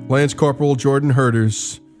story, Lance Corporal Jordan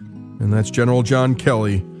Herder's, and that's General John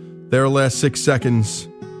Kelly. Their last 6 seconds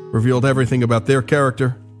revealed everything about their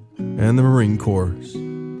character and the Marine Corps.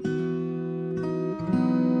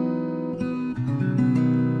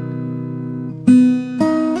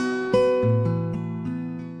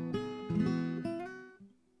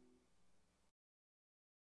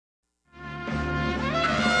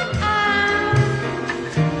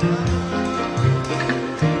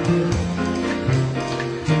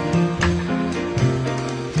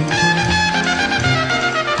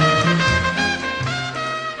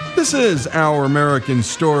 This is Our American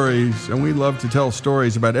Stories, and we love to tell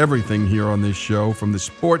stories about everything here on this show, from the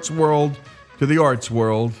sports world to the arts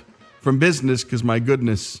world, from business, because my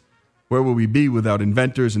goodness, where would we be without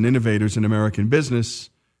inventors and innovators in American business,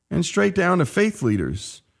 and straight down to faith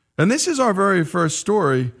leaders. And this is our very first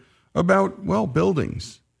story about, well,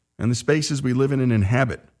 buildings and the spaces we live in and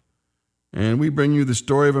inhabit. And we bring you the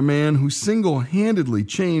story of a man who single-handedly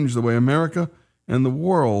changed the way America and the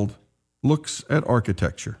world looks at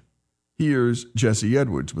architecture. Here's Jesse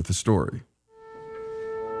Edwards with the story.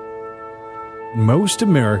 Most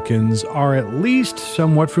Americans are at least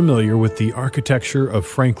somewhat familiar with the architecture of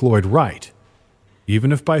Frank Lloyd Wright.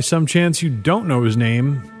 Even if by some chance you don't know his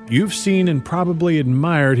name, you've seen and probably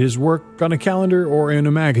admired his work on a calendar or in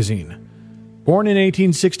a magazine. Born in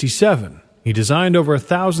 1867, he designed over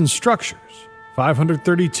 1,000 structures,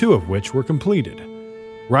 532 of which were completed.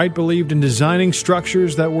 Wright believed in designing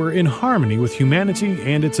structures that were in harmony with humanity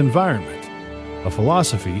and its environment, a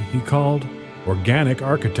philosophy he called organic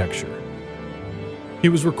architecture. He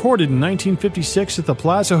was recorded in 1956 at the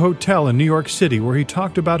Plaza Hotel in New York City, where he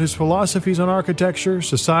talked about his philosophies on architecture,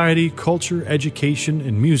 society, culture, education,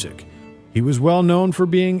 and music. He was well known for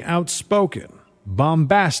being outspoken,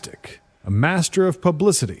 bombastic, a master of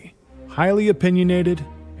publicity, highly opinionated,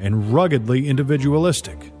 and ruggedly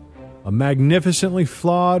individualistic. A magnificently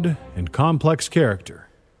flawed and complex character.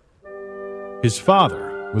 His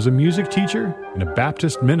father was a music teacher and a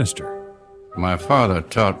Baptist minister. My father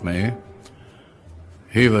taught me.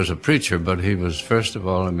 He was a preacher, but he was first of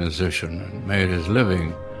all a musician and made his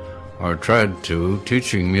living, or tried to,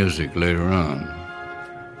 teaching music later on.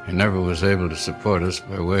 He never was able to support us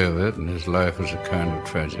by way of it, and his life was a kind of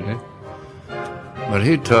tragedy. But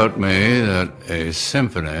he taught me that a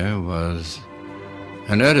symphony was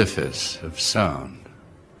an edifice of sound,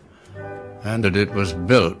 and that it was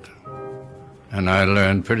built. And I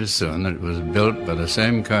learned pretty soon that it was built by the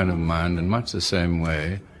same kind of mind in much the same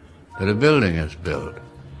way that a building is built.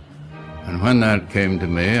 And when that came to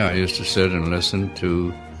me, I used to sit and listen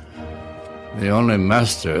to the only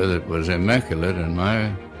master that was immaculate in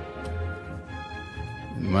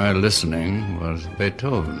my listening was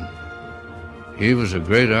Beethoven. He was a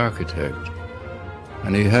great architect.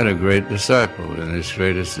 And he had a great disciple, and his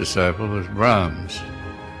greatest disciple was Brahms.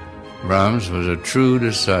 Brahms was a true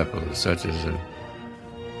disciple, such as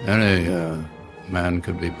any man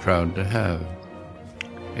could be proud to have.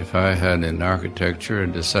 If I had in architecture a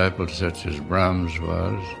disciple such as Brahms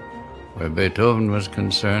was, where Beethoven was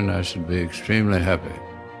concerned, I should be extremely happy.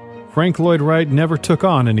 Frank Lloyd Wright never took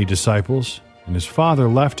on any disciples, and his father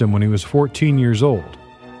left him when he was 14 years old.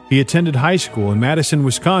 He attended high school in Madison,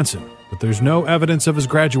 Wisconsin, but there's no evidence of his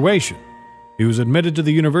graduation. He was admitted to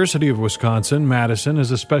the University of Wisconsin-Madison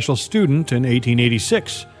as a special student in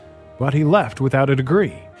 1886, but he left without a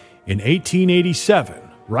degree. In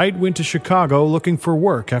 1887, Wright went to Chicago looking for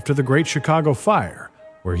work after the Great Chicago Fire,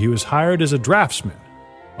 where he was hired as a draftsman.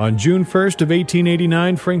 On June 1st of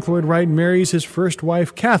 1889, Frank Lloyd Wright marries his first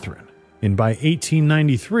wife, Catherine, and by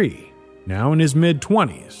 1893, now in his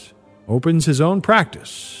mid-20s, opens his own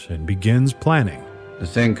practice and begins planning. The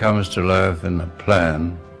thing comes to life in the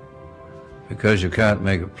plan, because you can't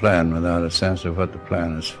make a plan without a sense of what the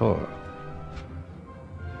plan is for.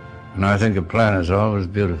 And I think a plan is always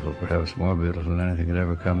beautiful, perhaps more beautiful than anything that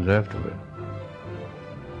ever comes afterward.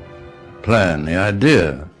 Plan, the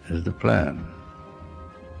idea is the plan.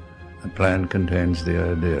 The plan contains the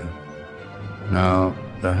idea. Now,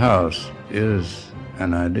 the house is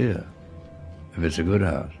an idea, if it's a good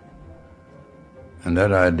house. And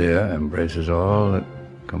that idea embraces all that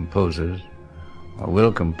composes, or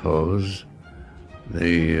will compose,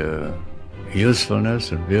 the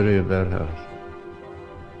usefulness and beauty of that house.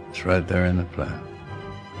 It's right there in the plan.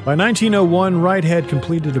 By 1901, Wright had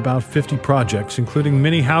completed about 50 projects, including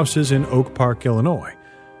many houses in Oak Park, Illinois.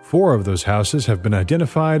 4 of those houses have been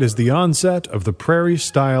identified as the onset of the prairie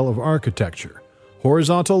style of architecture: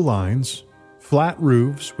 horizontal lines, flat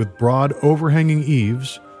roofs with broad overhanging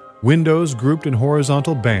eaves, windows grouped in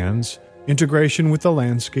horizontal bands, integration with the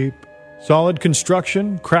landscape, solid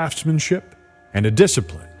construction, craftsmanship, and a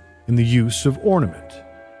discipline in the use of ornament.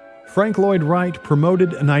 Frank Lloyd Wright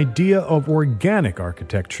promoted an idea of organic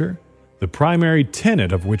architecture, the primary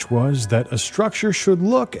tenet of which was that a structure should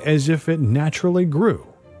look as if it naturally grew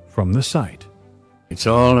from the site. It's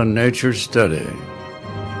all a nature study,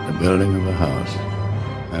 the building of a house.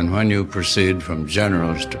 And when you proceed from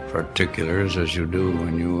generals to particulars, as you do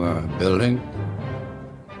when you are building,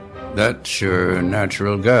 that's your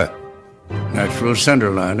natural gut. Natural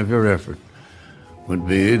center line of your effort would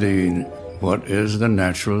be what is the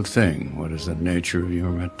natural thing? What is the nature of your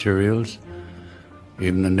materials?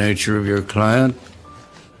 Even the nature of your client,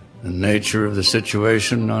 the nature of the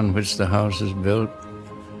situation on which the house is built,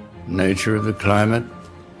 nature of the climate,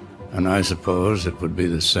 and I suppose it would be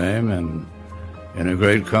the same in a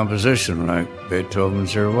great composition like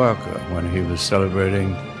Beethoven's Irwaka, when he was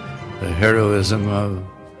celebrating the heroism of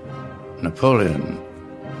Napoleon,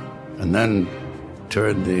 and then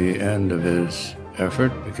toward the end of his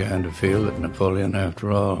effort began to feel that Napoleon,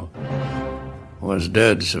 after all, was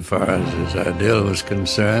dead so far as his ideal was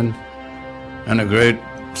concerned, and a great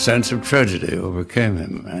sense of tragedy overcame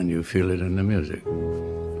him, and you feel it in the music.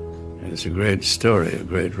 It's a great story, a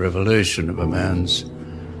great revelation of a man's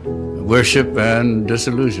worship and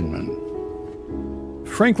disillusionment.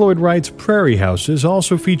 Frank Lloyd Wright's prairie houses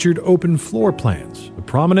also featured open floor plans, a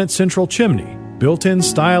prominent central chimney, built-in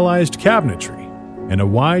stylized cabinetry, and a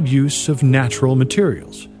wide use of natural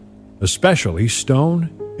materials, especially stone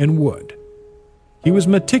and wood. He was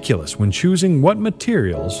meticulous when choosing what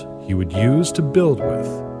materials he would use to build with.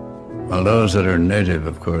 Well, those that are native,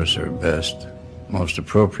 of course, are best, most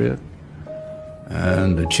appropriate,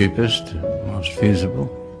 and the cheapest, most feasible.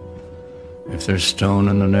 If there's stone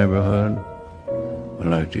in the neighborhood, we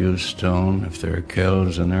like to use stone. If there are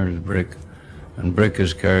kilns and there's brick, and brick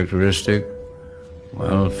is characteristic,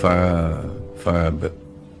 well,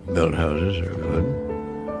 fire-built houses are good.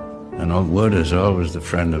 And oak wood is always the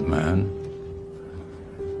friend of man.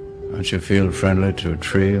 Don't you feel friendly to a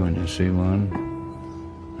tree when you see one?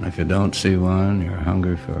 And if you don't see one, you're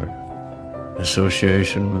hungry for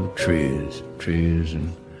association with trees. Trees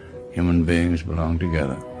and human beings belong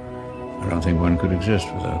together. I don't think one could exist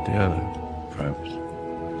without the other, perhaps.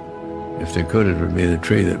 If they could, it would be the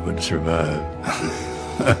tree that would survive.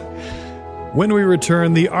 When we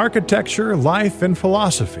return, the architecture, life, and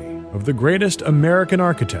philosophy of the greatest American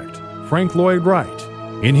architect, Frank Lloyd Wright,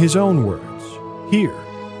 in his own words, here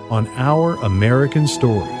on Our American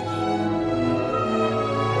Stories.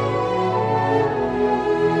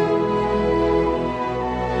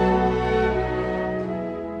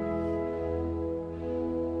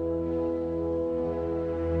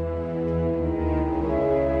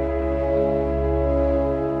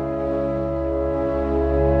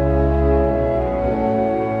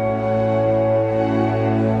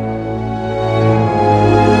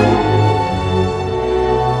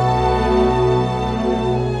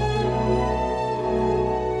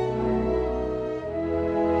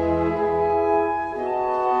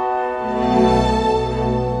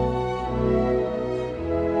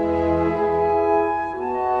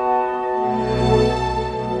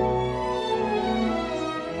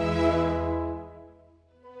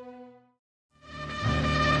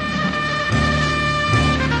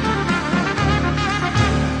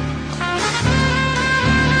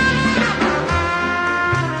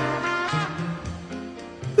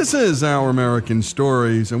 This is Our American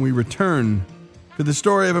Stories, and we return to the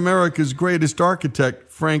story of America's greatest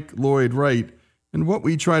architect, Frank Lloyd Wright. And what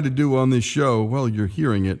we try to do on this show, well, you're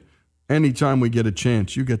hearing it. Anytime we get a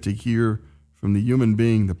chance, you get to hear from the human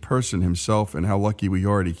being, the person himself, and how lucky we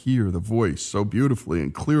are to hear the voice so beautifully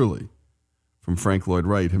and clearly from Frank Lloyd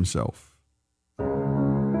Wright himself.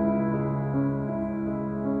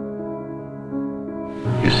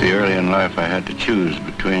 You see, early in life I had to choose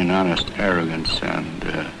between honest arrogance and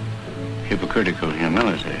hypocritical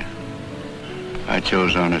humility. I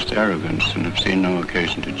chose honest arrogance and have seen no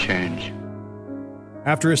occasion to change.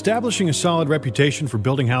 After establishing a solid reputation for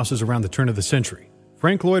building houses around the turn of the century,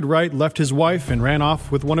 Frank Lloyd Wright left his wife and ran off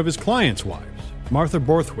with one of his clients' wives, Martha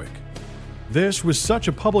Borthwick. This was such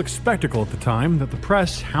a public spectacle at the time that the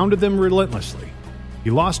press hounded them relentlessly. He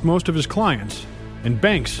lost most of his clients, and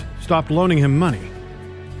banks stopped loaning him money.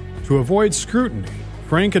 To avoid scrutiny,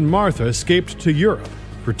 Frank and Martha escaped to Europe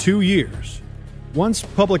for 2 years. Once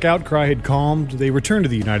public outcry had calmed, they returned to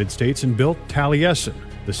the United States and built Taliesin,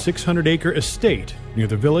 the 600-acre estate near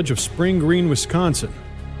the village of Spring Green, Wisconsin.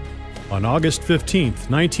 On August 15,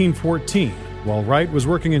 1914, while Wright was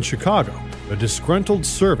working in Chicago, a disgruntled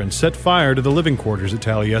servant set fire to the living quarters at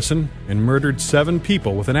Taliesin and murdered 7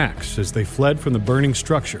 people with an axe as they fled from the burning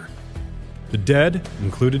structure. The dead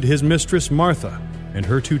included his mistress Martha and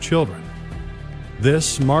her 2 children.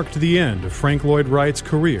 This marked the end of Frank Lloyd Wright's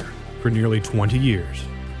career for nearly 20 years.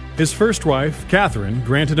 His first wife, Catherine,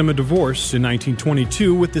 granted him a divorce in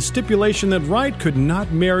 1922 with the stipulation that Wright could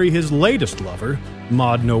not marry his latest lover,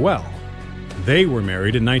 Maud Noel. They were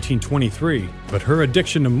married in 1923, but her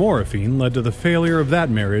addiction to morphine led to the failure of that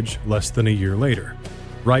marriage less than a year later.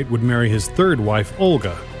 Wright would marry his 3rd wife,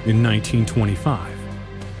 Olga, in 1925.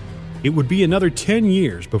 It would be another 10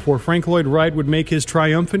 years before Frank Lloyd Wright would make his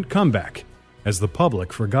triumphant comeback, as the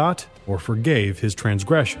public forgot or forgave his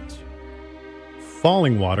transgressions.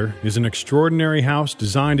 Falling Water is an extraordinary house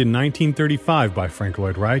designed in 1935 by Frank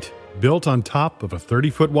Lloyd Wright, built on top of a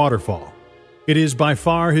 30-foot waterfall. It is by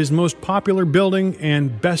far his most popular building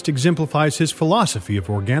and best exemplifies his philosophy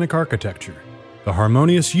of organic architecture, the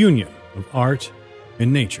harmonious union of art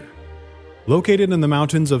and nature. Located in the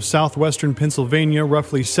mountains of southwestern Pennsylvania,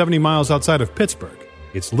 roughly 70 miles outside of Pittsburgh,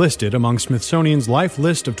 it's listed among Smithsonian's Life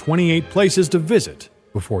list of 28 places to visit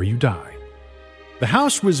before you die. The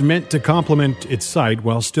house was meant to complement its site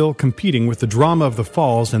while still competing with the drama of the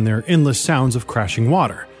falls and their endless sounds of crashing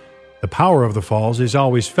water. The power of the falls is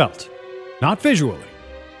always felt, not visually,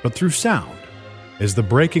 but through sound, as the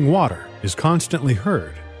breaking water is constantly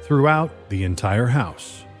heard throughout the entire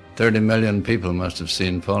house. 30 million people must have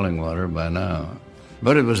seen Falling Water by now.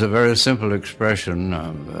 But it was a very simple expression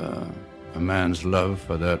of a man's love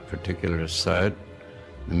for that particular site,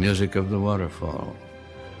 the music of the waterfall.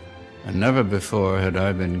 And never before had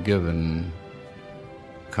I been given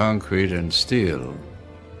concrete and steel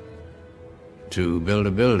to build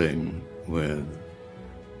a building with.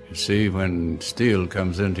 You see, when steel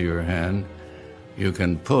comes into your hand, you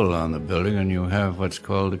can pull on the building and you have what's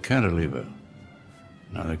called a cantilever.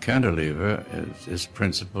 Now, the cantilever is this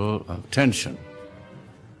principle of tension.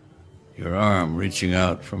 Your arm reaching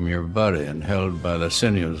out from your body and held by the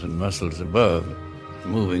sinews and muscles above,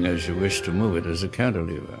 moving as you wish to move it as a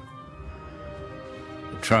cantilever.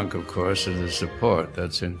 The trunk, of course, is the support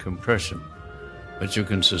that's in compression, but you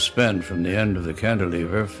can suspend from the end of the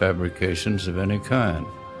cantilever fabrications of any kind.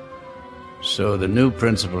 So the new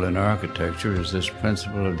principle in architecture is this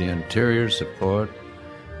principle of the interior support,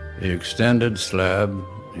 the extended slab,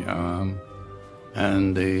 the arm,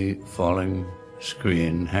 and the falling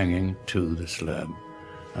screen hanging to the slab.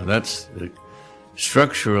 Now that's the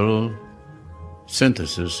structural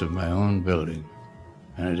synthesis of my own building,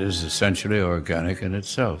 and it is essentially organic in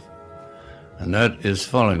itself. And that is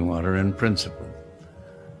Falling Water in principle.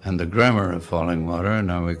 And the grammar of Falling Water,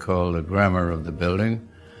 now we call the grammar of the building,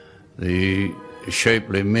 the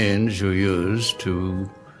shapely means you use to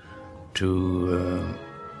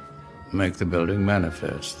make the building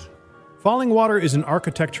manifest. Falling Water is an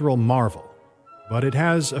architectural marvel, but it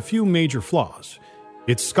has a few major flaws.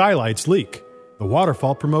 Its skylights leak, the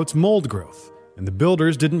waterfall promotes mold growth, and the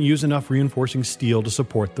builders didn't use enough reinforcing steel to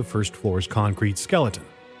support the first floor's concrete skeleton.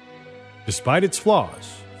 Despite its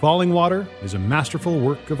flaws, Falling Water is a masterful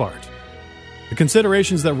work of art. The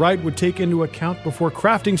considerations that Wright would take into account before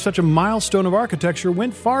crafting such a milestone of architecture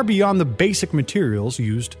went far beyond the basic materials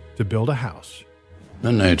used to build a house.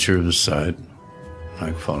 The nature of the site,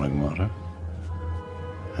 like Falling Water.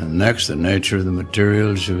 And next, the nature of the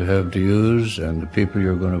materials you have to use and the people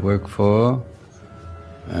you're going to work for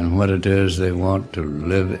and what it is they want to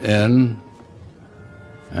live in.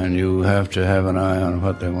 And you have to have an eye on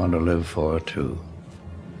what they want to live for, too.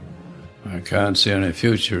 I can't see any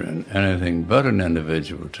future in anything but an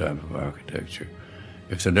individual type of architecture.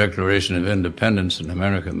 If the Declaration of Independence in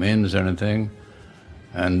America means anything,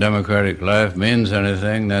 and democratic life means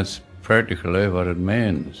anything, that's practically what it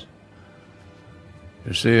means.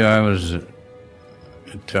 You see, I was at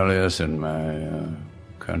Taliesin, my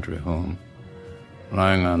country home,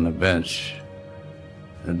 lying on the bench,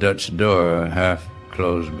 the Dutch door half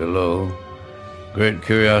closed below. Great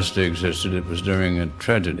curiosity existed. It was during a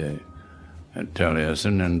tragedy at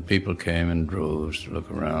Taliesin, and people came in droves to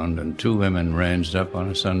look around, and 2 women ranged up on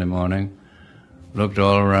a Sunday morning, looked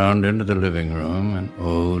all around into the living room, and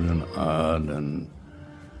oh'd and ah'd, and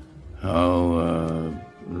how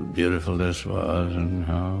beautiful this was, and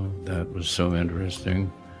how that was so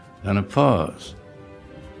interesting. Then a pause.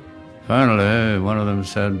 Finally, one of them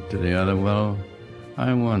said to the other, "Well,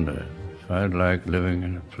 I wonder if I'd like living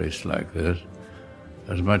in a place like this,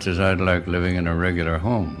 as much as I'd like living in a regular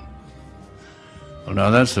home. Well, now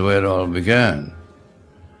that's the way it all began.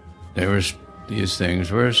 These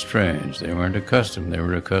things were strange. They weren't accustomed. They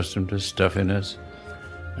were accustomed to stuffiness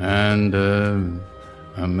and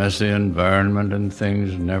a messy environment and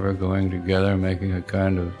things never going together, making a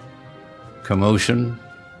kind of commotion.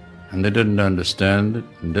 And they didn't understand it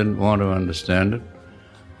and didn't want to understand it.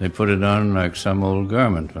 They put it on like some old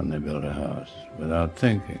garment when they built a house, without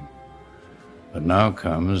thinking. But now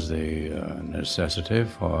comes the necessity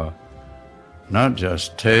for not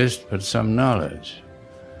just taste, but some knowledge.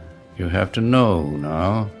 You have to know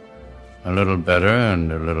now, a little better and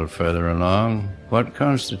a little further along, what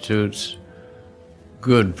constitutes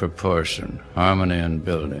good proportion, harmony in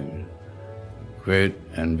building, great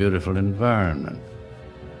and beautiful environment.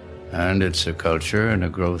 And it's a culture and a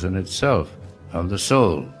growth in itself of the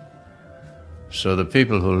soul. So the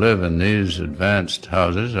people who live in these advanced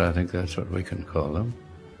houses, I think that's what we can call them,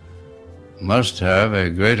 must have a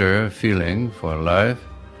greater feeling for life.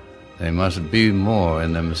 They must be more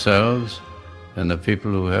in themselves than the people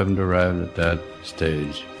who haven't arrived at that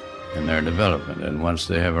stage in their development. And once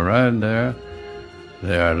they have arrived there,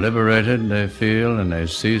 they are liberated, they feel, and they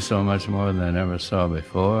see so much more than they never saw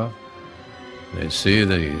before. They see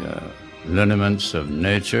the lineaments of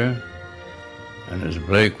nature, and as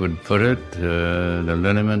Blake would put it, the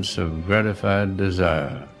lineaments of gratified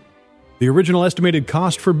desire. The original estimated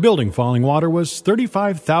cost for building Falling Water was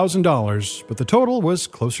 $35,000, but the total was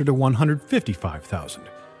closer to $155,000,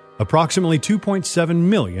 approximately $2.7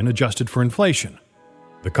 million adjusted for inflation.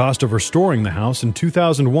 The cost of restoring the house in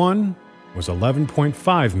 2001 was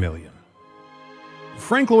 $11.5 million.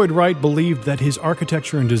 Frank Lloyd Wright believed that his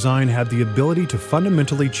architecture and design had the ability to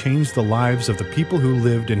fundamentally change the lives of the people who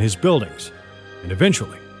lived in his buildings, and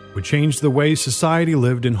eventually would change the way society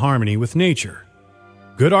lived in harmony with nature.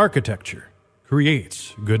 Good architecture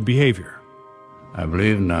creates good behavior. I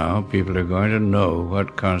believe now people are going to know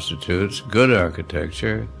what constitutes good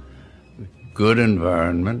architecture, good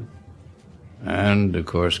environment, and, of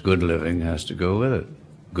course, good living has to go with it.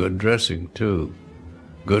 Good dressing, too.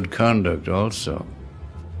 Good conduct, also.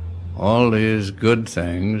 All these good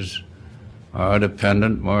things are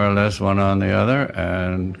dependent, more or less, one on the other,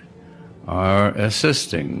 and are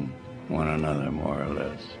assisting one another, more or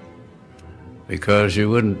less. Because you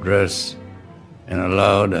wouldn't dress in a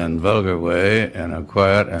loud and vulgar way in a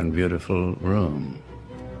quiet and beautiful room.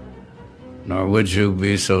 Nor would you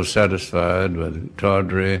be so satisfied with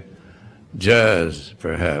tawdry jazz,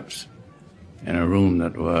 perhaps, in a room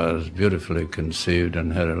that was beautifully conceived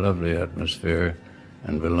and had a lovely atmosphere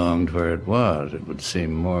and belonged where it was. It would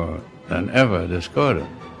seem more than ever discordant.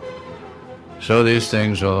 So these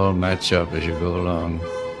things all match up as you go along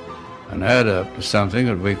and add up to something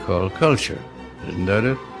that we call culture. Isn't that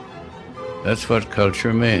it? That's what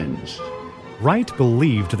culture means. Wright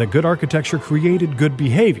believed that good architecture created good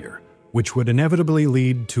behavior, which would inevitably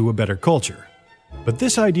lead to a better culture. But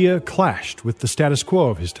this idea clashed with the status quo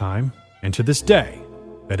of his time, and to this day,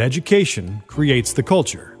 that education creates the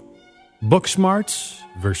culture. Book smarts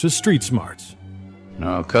versus street smarts.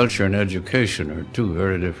 Now, culture and education are two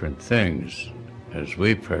very different things as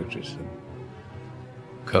we practice them.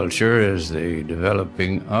 Culture is the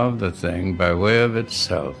developing of the thing by way of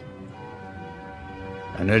itself.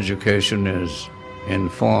 And education is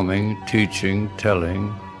informing, teaching,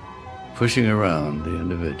 telling, pushing around the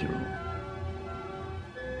individual.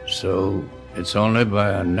 So it's only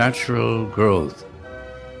by a natural growth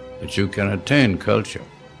that you can attain culture.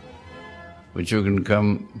 But you can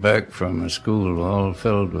come back from a school all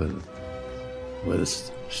filled with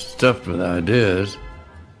stuffed with ideas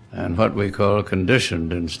and what we call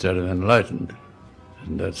conditioned instead of enlightened.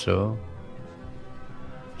 Isn't that so?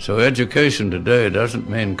 So education today doesn't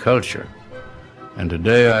mean culture. And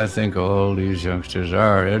today I think all these youngsters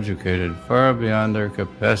are educated far beyond their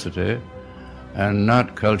capacity and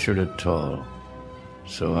not cultured at all.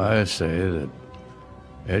 So I say that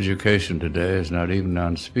education today is not even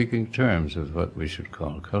on speaking terms with what we should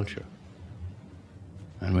call culture.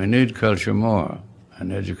 And we need culture more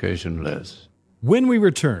and education less. When we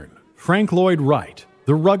return, Frank Lloyd Wright,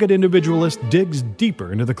 the rugged individualist, digs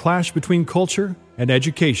deeper into the clash between culture and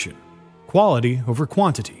education, quality over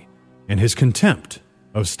quantity, and his contempt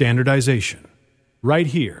of standardization. Right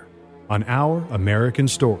here on Our American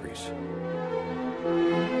Stories.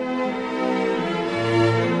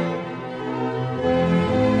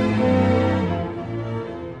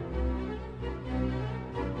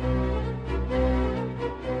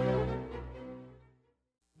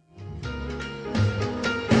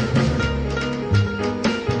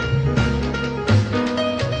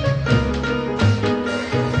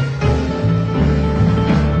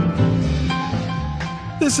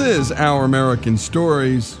 This is Our American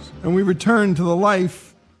Stories, and we return to the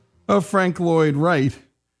life of Frank Lloyd Wright.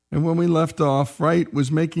 And when we left off, Wright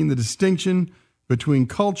was making the distinction between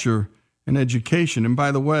culture and education. And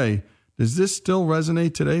by the way, does this still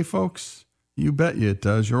resonate today, folks? You bet you it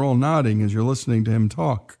does. You're all nodding as you're listening to him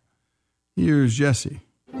talk. Here's Jesse.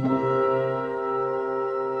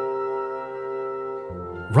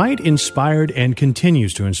 Wright inspired and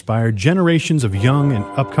continues to inspire generations of young and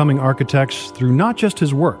upcoming architects through not just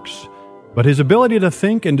his works, but his ability to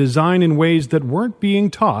think and design in ways that weren't being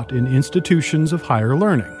taught in institutions of higher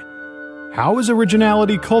learning. How is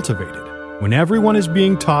originality cultivated when everyone is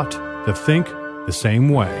being taught to think the same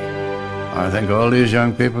way? I think all these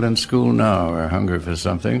young people in school now are hungry for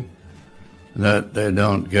something that they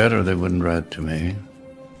don't get or they wouldn't write to me.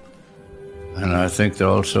 And I think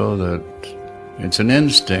also that it's an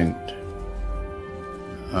instinct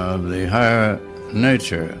of the higher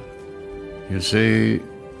nature. You see,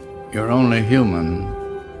 you're only human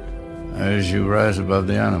as you rise above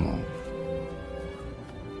the animal.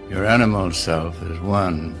 Your animal self is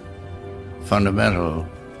one fundamental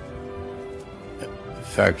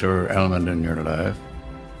factor or element in your life.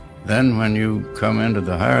 Then when you come into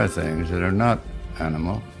the higher things that are not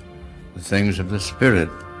animal, the things of the spirit,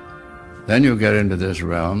 then you get into this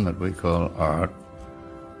realm that we call art,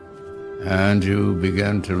 and you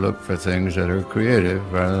begin to look for things that are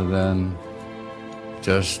creative rather than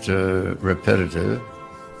just repetitive.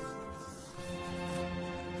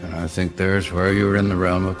 And I think there's where you're in the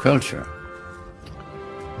realm of culture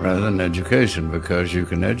rather than education, because you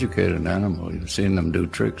can educate an animal. You've seen them do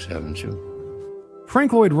tricks, haven't you?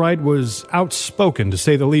 Frank Lloyd Wright was outspoken, to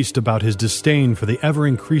say the least, about his disdain for the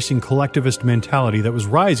ever-increasing collectivist mentality that was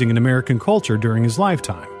rising in American culture during his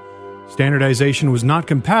lifetime. Standardization was not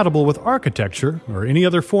compatible with architecture or any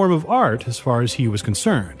other form of art as far as he was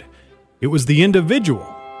concerned. It was the individual,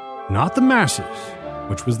 not the masses,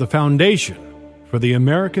 which was the foundation for the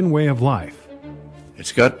American way of life.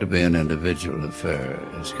 It's got to be an individual affair.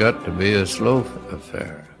 It's got to be a slow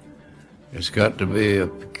affair. It's got to be a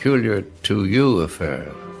peculiar to you affair.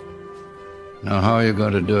 Now, how are you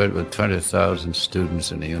going to do it with 20,000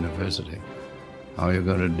 students in a university? How are you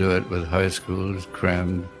going to do it with high schools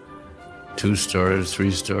crammed 2 stories, 3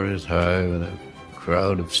 stories high with a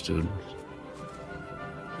crowd of students?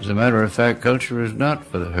 As a matter of fact, culture is not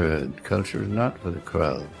for the herd. Culture is not for the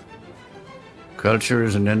crowd. Culture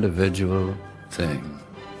is an individual thing.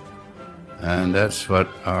 And that's what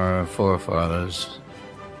our forefathers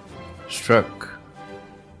struck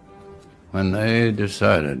when they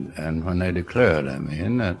decided, and when they declared,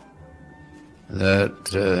 that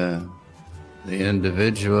the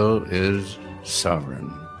individual is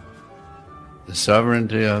sovereign. The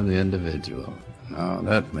sovereignty of the individual. Now,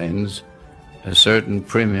 that means a certain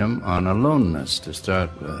premium on aloneness to start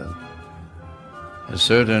with, a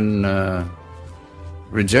certain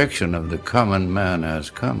rejection of the common man as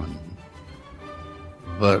common,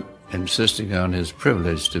 but insisting on his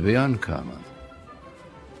privilege to be uncommon.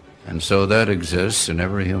 And so that exists in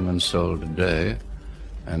every human soul today,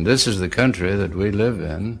 and this is the country that we live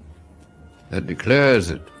in that declares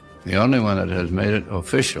it, the only one that has made it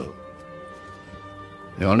official,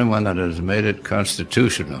 the only one that has made it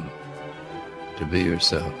constitutional to be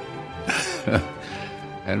yourself.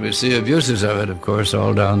 And we see abuses of it, of course,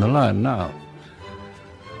 all down the line now.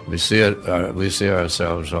 We see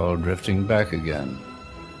ourselves all drifting back again,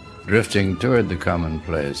 drifting toward the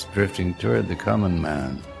commonplace, drifting toward the common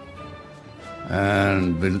man.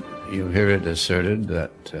 And you hear it asserted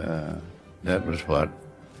that that was what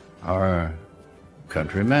our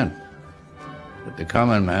country meant, that the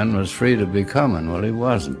common man was free to be common. Well, he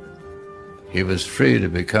wasn't. He was free to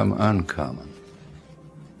become uncommon.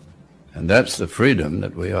 And that's the freedom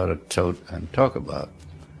that we ought to tote and talk about.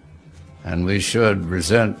 And we should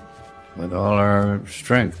resent with all our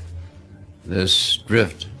strength this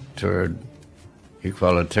drift toward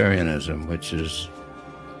equalitarianism, which is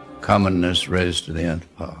commonness raised to the nth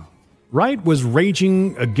power. Wright was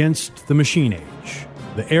raging against the machine age,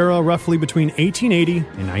 the era roughly between 1880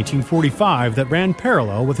 and 1945 that ran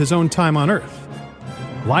parallel with his own time on Earth.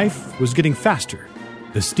 Life was getting faster.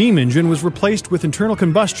 The steam engine was replaced with internal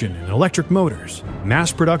combustion and electric motors.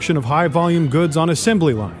 Mass production of high-volume goods on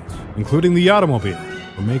assembly lines, including the automobile,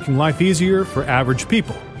 were making life easier for average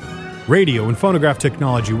people. Radio and phonograph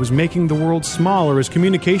technology was making the world smaller as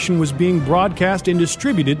communication was being broadcast and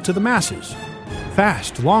distributed to the masses.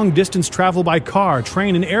 Fast, long-distance travel by car,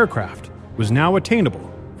 train, and aircraft was now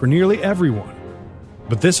attainable for nearly everyone.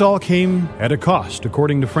 But this all came at a cost,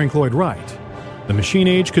 according to Frank Lloyd Wright. The machine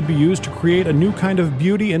age could be used to create a new kind of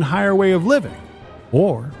beauty and higher way of living,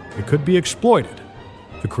 or it could be exploited.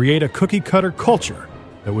 to create a cookie-cutter culture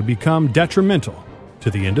that would become detrimental to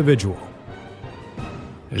the individual.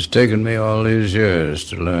 It's taken me all these years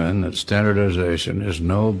to learn that standardization is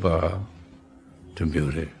no bar to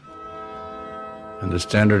beauty. And the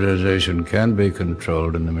standardization can be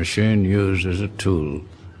controlled and the machine used as a tool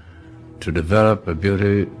to develop a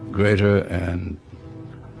beauty greater and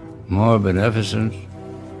more beneficent,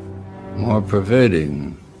 more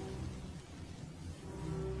pervading,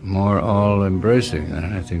 more all-embracing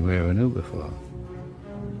than anything we ever knew before.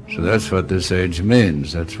 So that's what this age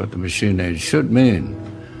means. That's what the machine age should mean.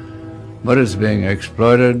 But it's being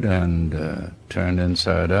exploited and turned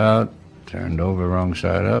inside out, turned over wrong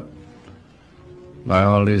side up by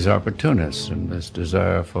all these opportunists and this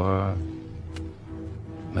desire for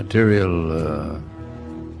material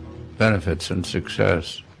benefits and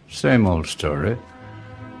success. Same old story.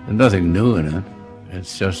 There's nothing new in it.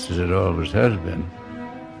 It's just as it always has been.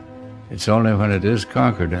 It's only when it is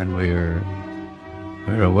conquered and we're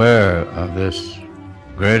aware of this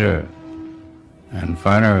greater and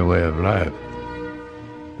finer way of life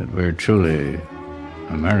that we're truly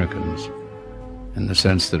Americans, in the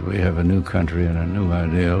sense that we have a new country and a new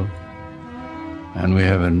ideal, and we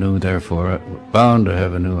have a new, therefore, bound to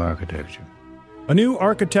have a new architecture. A new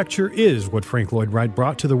architecture is what Frank Lloyd Wright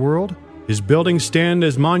brought to the world. His buildings stand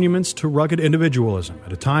as monuments to rugged individualism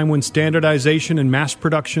at a time when standardization and mass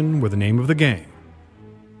production were the name of the game.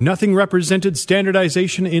 Nothing represented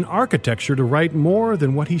standardization in architecture to Wright more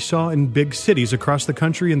than what he saw in big cities across the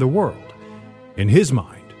country and the world. In his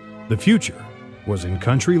mind, the future was in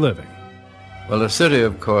country living. Well, the city,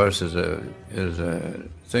 of course, is a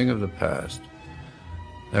thing of the past.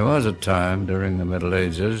 There was a time during the Middle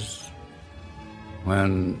Ages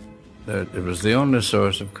when it was the only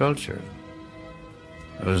source of culture.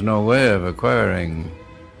 There was no way of acquiring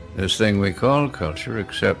this thing we call culture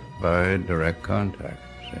except by direct contact.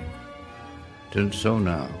 It isn't so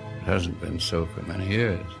now. It hasn't been so for many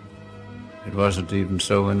years. It wasn't even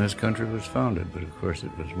so when this country was founded, but of course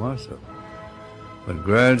it was more so. But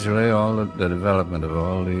gradually, all the development of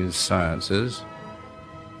all these sciences,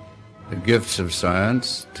 the gifts of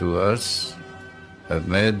science to us, have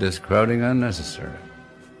made this crowding unnecessary.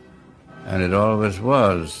 And it always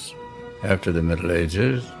was, after the Middle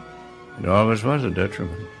Ages, it always was a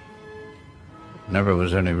detriment. Never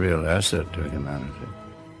was any real asset to humanity.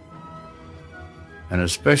 And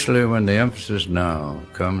especially when the emphasis now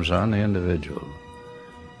comes on the individual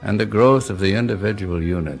and the growth of the individual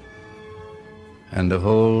unit and the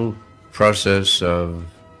whole process of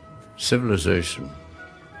civilization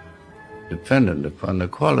dependent upon the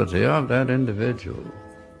quality of that individual,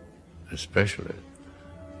 especially.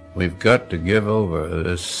 We've got to give over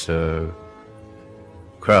this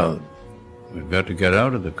crowd. We've got to get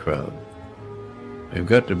out of the crowd. We've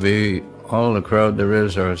got to be all the crowd there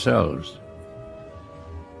is ourselves,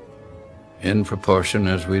 in proportion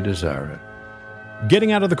as we desire it.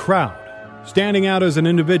 Getting out of the crowd, standing out as an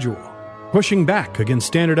individual, pushing back against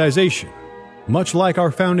standardization, much like our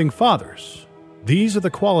founding fathers. These are the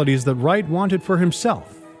qualities that Wright wanted for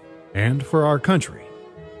himself and for our country.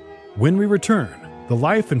 When we return, the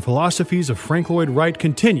life and philosophies of Frank Lloyd Wright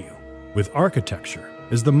continue with architecture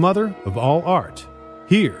as the mother of all art,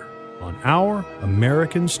 here on Our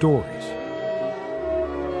American Stories.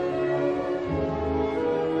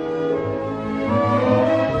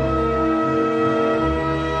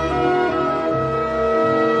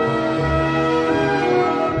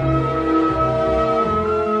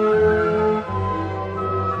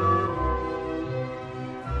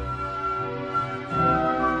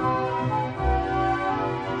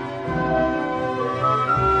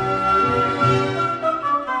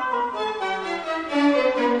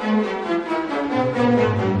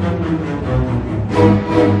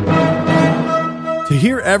 To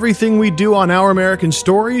hear everything we do on Our American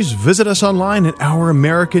Stories, visit us online at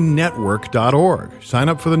ouramericannetwork.org. Sign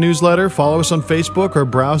up for the newsletter, follow us on Facebook, or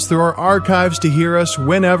browse through our archives to hear us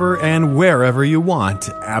whenever and wherever you want,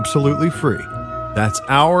 absolutely free. That's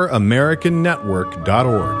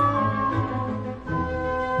ouramericannetwork.org.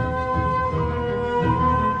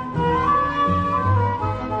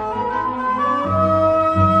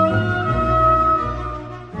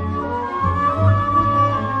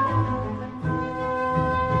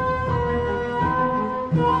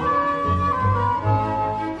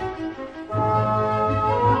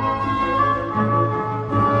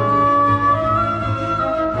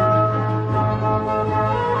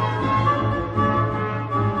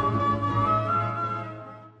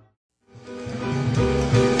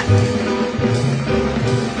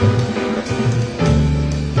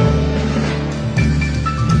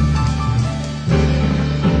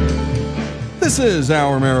 This is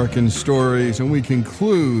Our American Stories, and we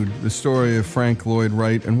conclude the story of Frank Lloyd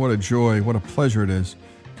Wright, and what a joy, what a pleasure it is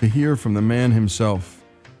to hear from the man himself,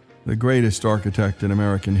 the greatest architect in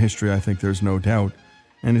American history, I think there's no doubt,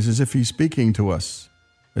 and it's as if he's speaking to us,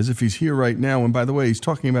 as if he's here right now, and by the way, he's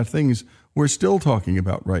talking about things we're still talking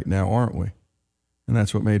about right now, aren't we? And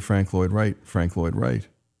that's what made Frank Lloyd Wright, Frank Lloyd Wright.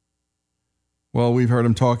 Well, we've heard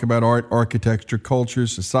him talk about art, architecture, culture,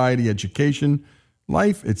 society, education,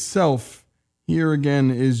 life itself. Here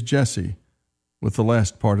again is Jesse with the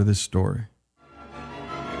last part of this story.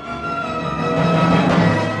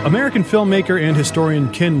 American filmmaker and historian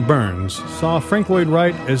Ken Burns saw Frank Lloyd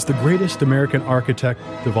Wright as the greatest American architect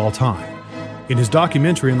of all time. In his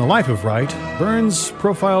documentary on the life of Wright, Burns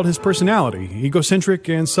profiled his personality, egocentric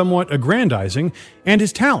and somewhat aggrandizing, and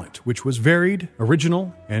his talent, which was varied,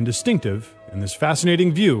 original, and distinctive in this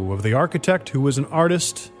fascinating view of the architect who was an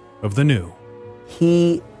artist of the new.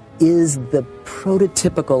 He is the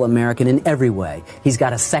prototypical American in every way. He's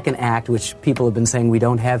got a second act, which people have been saying we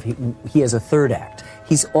don't have. He has a third act.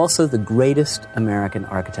 He's also the greatest American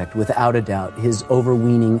architect, without a doubt. His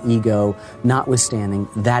overweening ego notwithstanding,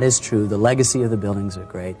 that is true. The legacy of the buildings are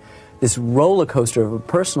great. This roller coaster of a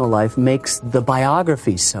personal life makes the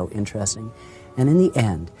biography so interesting. And in the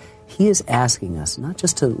end, he is asking us not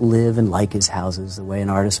just to live and like his houses the way an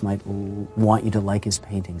artist might want you to like his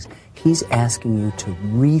paintings. He's asking you to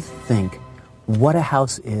rethink what a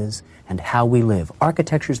house is and how we live.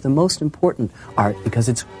 Architecture is the most important art because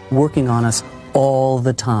it's working on us all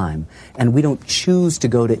the time. And we don't choose to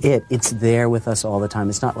go to it. It's there with us all the time.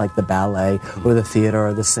 It's not like the ballet or the theater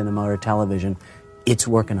or the cinema or television. It's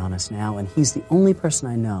working on us now, and he's the only person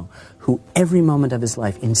I know who every moment of his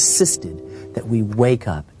life insisted that we wake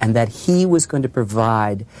up and that he was going to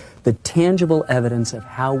provide the tangible evidence of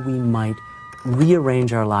how we might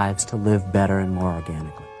rearrange our lives to live better and more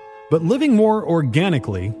organically. But living more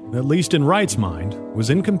organically, at least in Wright's mind,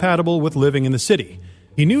 was incompatible with living in the city.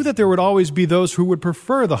 He knew that there would always be those who would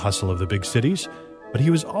prefer the hustle of the big cities, but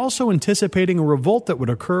he was also anticipating a revolt that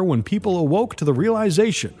would occur when people awoke to the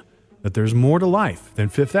realization that there's more to life than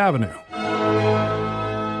Fifth Avenue.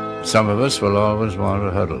 Some of us will always want to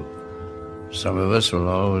huddle. Some of us will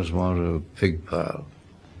always want to pig pile.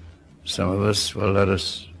 Some of us will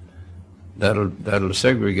that'll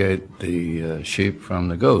segregate the sheep from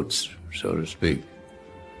the goats, so to speak.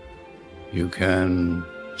 You can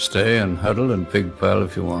stay and huddle and pig pile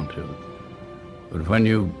if you want to. But when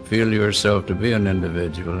you feel yourself to be an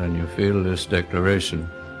individual and you feel this declaration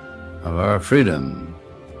of our freedom,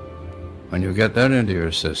 when you get that into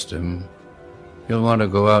your system, you'll want to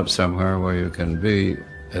go out somewhere where you can be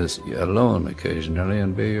as alone occasionally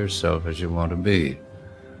and be yourself as you want to be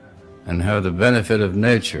and have the benefit of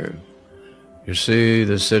nature. You see,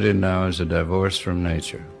 the city now is a divorce from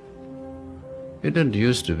nature. It didn't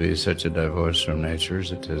used to be such a divorce from nature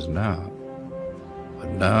as it is now.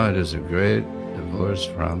 But now it is a great divorce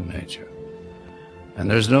from nature. And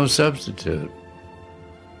there's no substitute.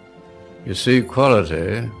 You see,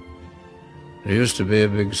 quality. There used to be a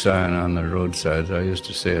big sign on the roadsides. I used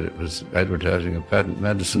to say it was advertising a patent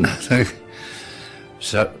medicine, I think.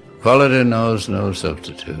 So, quality knows no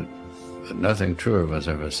substitute, but nothing truer was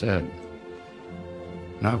ever said.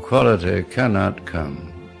 Now quality cannot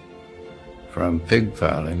come from pig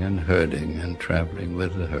piling and herding and traveling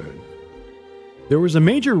with the herd. There was a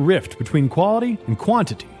major rift between quality and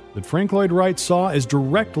quantity that Frank Lloyd Wright saw as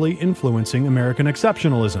directly influencing American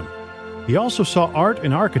exceptionalism. He also saw art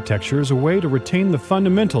and architecture as a way to retain the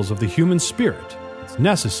fundamentals of the human spirit that's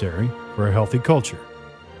necessary for a healthy culture.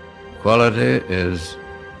 Quality is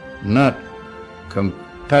not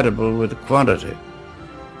compatible with quantity.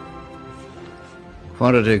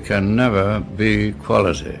 Quantity can never be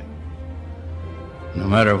quality. No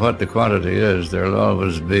matter what the quantity is, there'll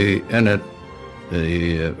always be in it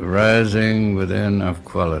the rising within of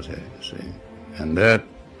quality, see? And that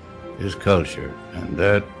is culture, and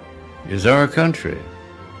that is our country.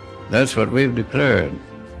 That's what we've declared,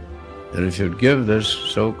 that it should give this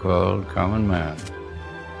so-called common man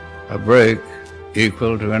a break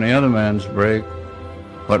equal to any other man's break,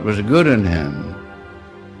 what was good in him.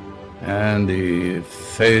 And the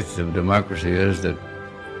faith of democracy is that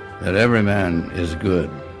every man is good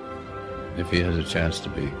if he has a chance to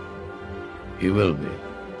be. He will be.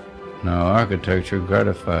 Now, architecture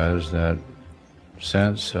gratifies that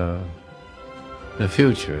sense of the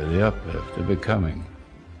future, the uplift, the becoming.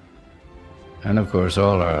 And of course,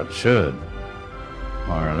 all art should,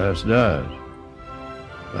 more or less does.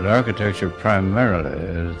 But architecture primarily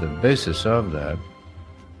is the basis of that,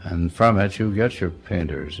 and from it you get your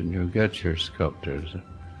painters, and you get your sculptors,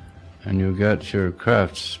 and you get your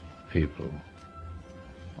craftspeople.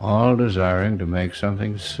 all desiring to make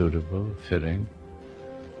something suitable, fitting,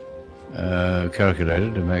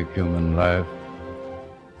 calculated to make human life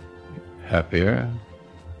happier.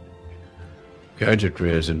 Gadgetry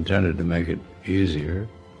is intended to make it easier,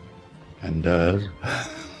 and does,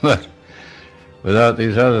 but without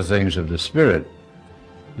these other things of the spirit,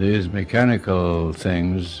 these mechanical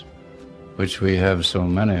things which we have so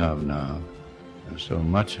many of now, and so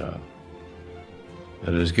much of,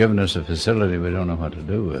 that has given us a facility we don't know what to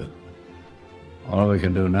do with. All we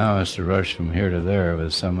can do now is to rush from here to there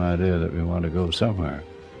with some idea that we want to go somewhere.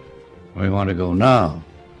 We want to go now.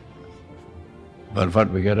 But what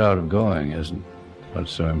we get out of going isn't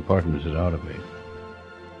what's so important as it ought to be.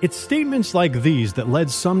 It's statements like these that led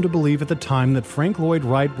some to believe at the time that Frank Lloyd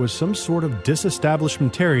Wright was some sort of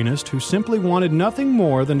disestablishmentarianist who simply wanted nothing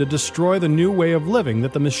more than to destroy the new way of living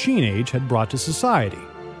that the machine age had brought to society.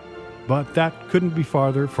 But that couldn't be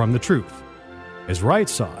farther from the truth. As Wright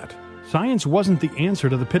saw it, science wasn't the answer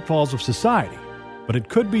to the pitfalls of society, but it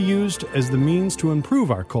could be used as the means to improve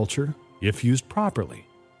our culture if used properly.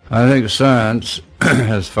 I think science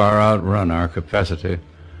has far outrun our capacity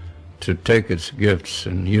to take its gifts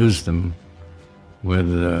and use them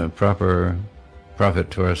with proper profit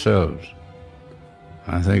to ourselves.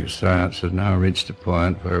 I think science has now reached a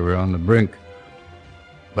point where we're on the brink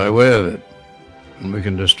by way of it, and we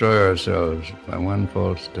can destroy ourselves by one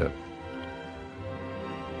false step.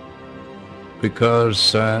 Because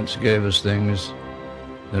science gave us things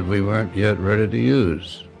that we weren't yet ready to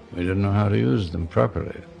use. We didn't know how to use them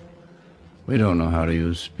properly. We don't know how to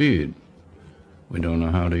use speed. We don't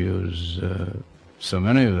know how to use so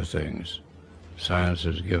many of the things science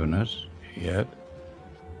has given us yet.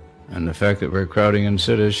 And the fact that we're crowding in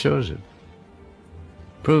cities shows it.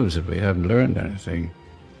 Proves that we haven't learned anything,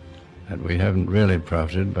 that we haven't really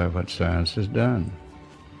profited by what science has done.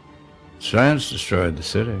 Science destroyed the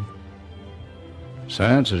city.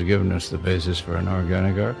 Science has given us the basis for an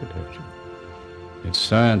organic architecture. It's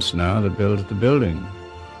science now that builds the building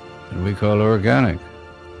that we call organic.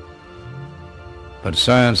 But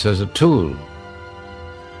science as a tool,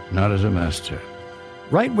 not as a master.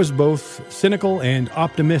 Wright was both cynical and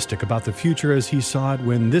optimistic about the future as he saw it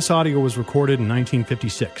when this audio was recorded in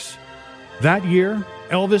 1956. That year,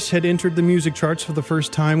 Elvis had entered the music charts for the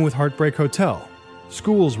first time with Heartbreak Hotel.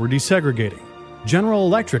 Schools were desegregating. General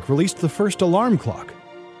Electric released the first alarm clock.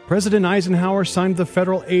 President Eisenhower signed the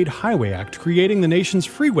Federal Aid Highway Act, creating the nation's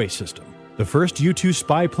freeway system. The first U-2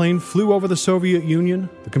 spy plane flew over the Soviet Union,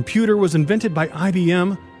 the computer was invented by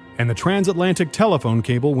IBM, and the transatlantic telephone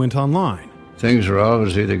cable went online. Things are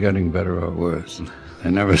always either getting better or worse. They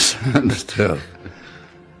never stand still.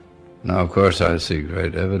 Now, of course, I see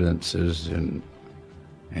great evidences in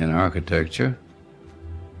architecture.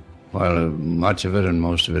 While much of it and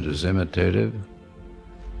most of it is imitative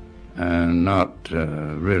and not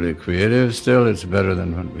really creative, still it's better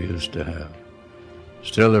than what we used to have.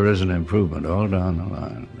 Still, there is an improvement all down the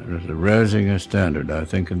line. There is a raising a standard, I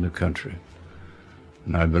think, in the country.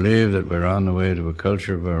 And I believe that we're on the way to a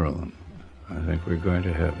culture of our own. I think we're going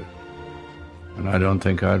to have it. And I don't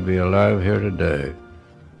think I'd be alive here today.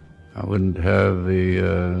 I wouldn't have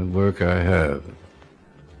the work I have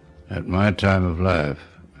at my time of life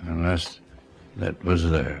unless that was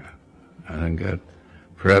there. I think that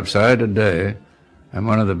perhaps I today am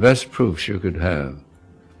one of the best proofs you could have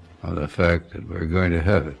of the fact that we're going to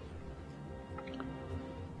have it.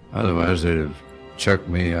 Otherwise, they'd have chucked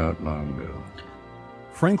me out long ago.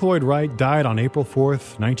 Frank Lloyd Wright died on April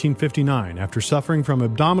 4th, 1959, after suffering from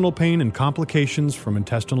abdominal pain and complications from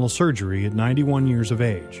intestinal surgery at 91 years of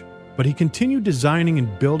age. But he continued designing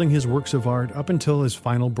and building his works of art up until his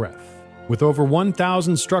final breath. With over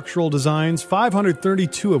 1,000 structural designs,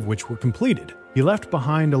 532 of which were completed, he left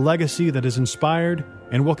behind a legacy that has inspired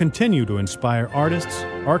and will continue to inspire artists,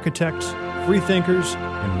 architects, freethinkers,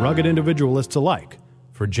 and rugged individualists alike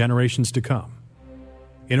for generations to come.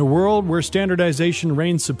 In a world where standardization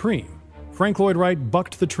reigns supreme, Frank Lloyd Wright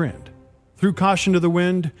bucked the trend, threw caution to the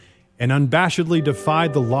wind, and unabashedly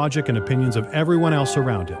defied the logic and opinions of everyone else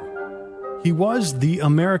around him. He was the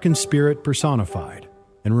American spirit personified,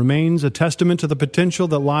 and remains a testament to the potential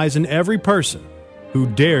that lies in every person who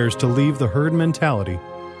dares to leave the herd mentality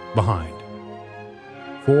behind.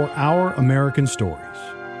 For Our American Stories,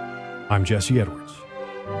 I'm Jesse Edwards.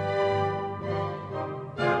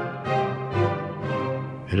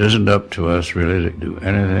 It isn't up to us really to do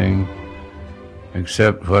anything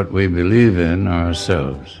except what we believe in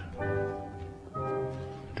ourselves.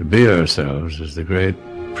 To be ourselves is the great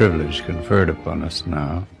privilege conferred upon us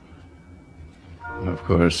now. Of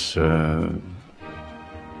course,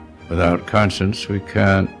 without conscience, we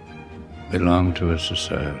can't belong to a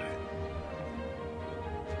society.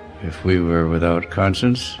 If we were without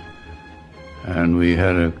conscience and we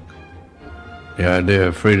had the idea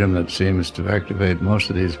of freedom that seems to activate most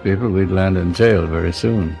of these people, we'd land in jail very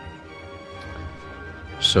soon.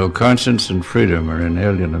 So conscience and freedom are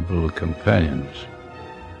inalienable companions.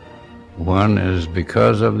 One is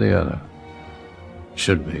because of the other.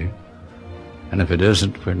 Should be. And if it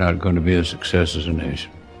isn't, we're not going to be a success as a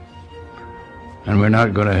nation. And we're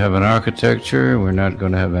not going to have an architecture, we're not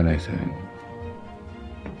going to have anything.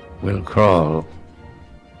 We'll crawl.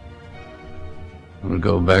 We'll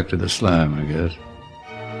go back to the slime, I guess.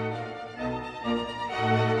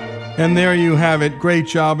 And there you have it. Great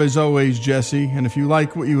job as always, Jesse. And if you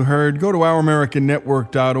like what you heard, go to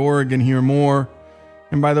ouramericannetwork.org and hear more.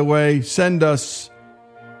 And by the way, send us,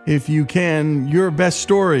 if you can, your best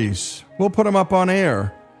stories. We'll put them up on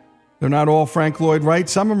air. They're not all Frank Lloyd Wright.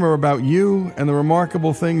 Some of them are about you and the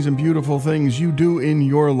remarkable things and beautiful things you do in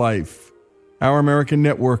your life.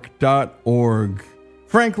 ouramericannetwork.org.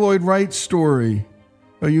 Frank Lloyd Wright's story,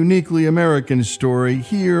 a uniquely American story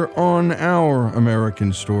here on Our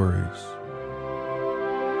American Stories.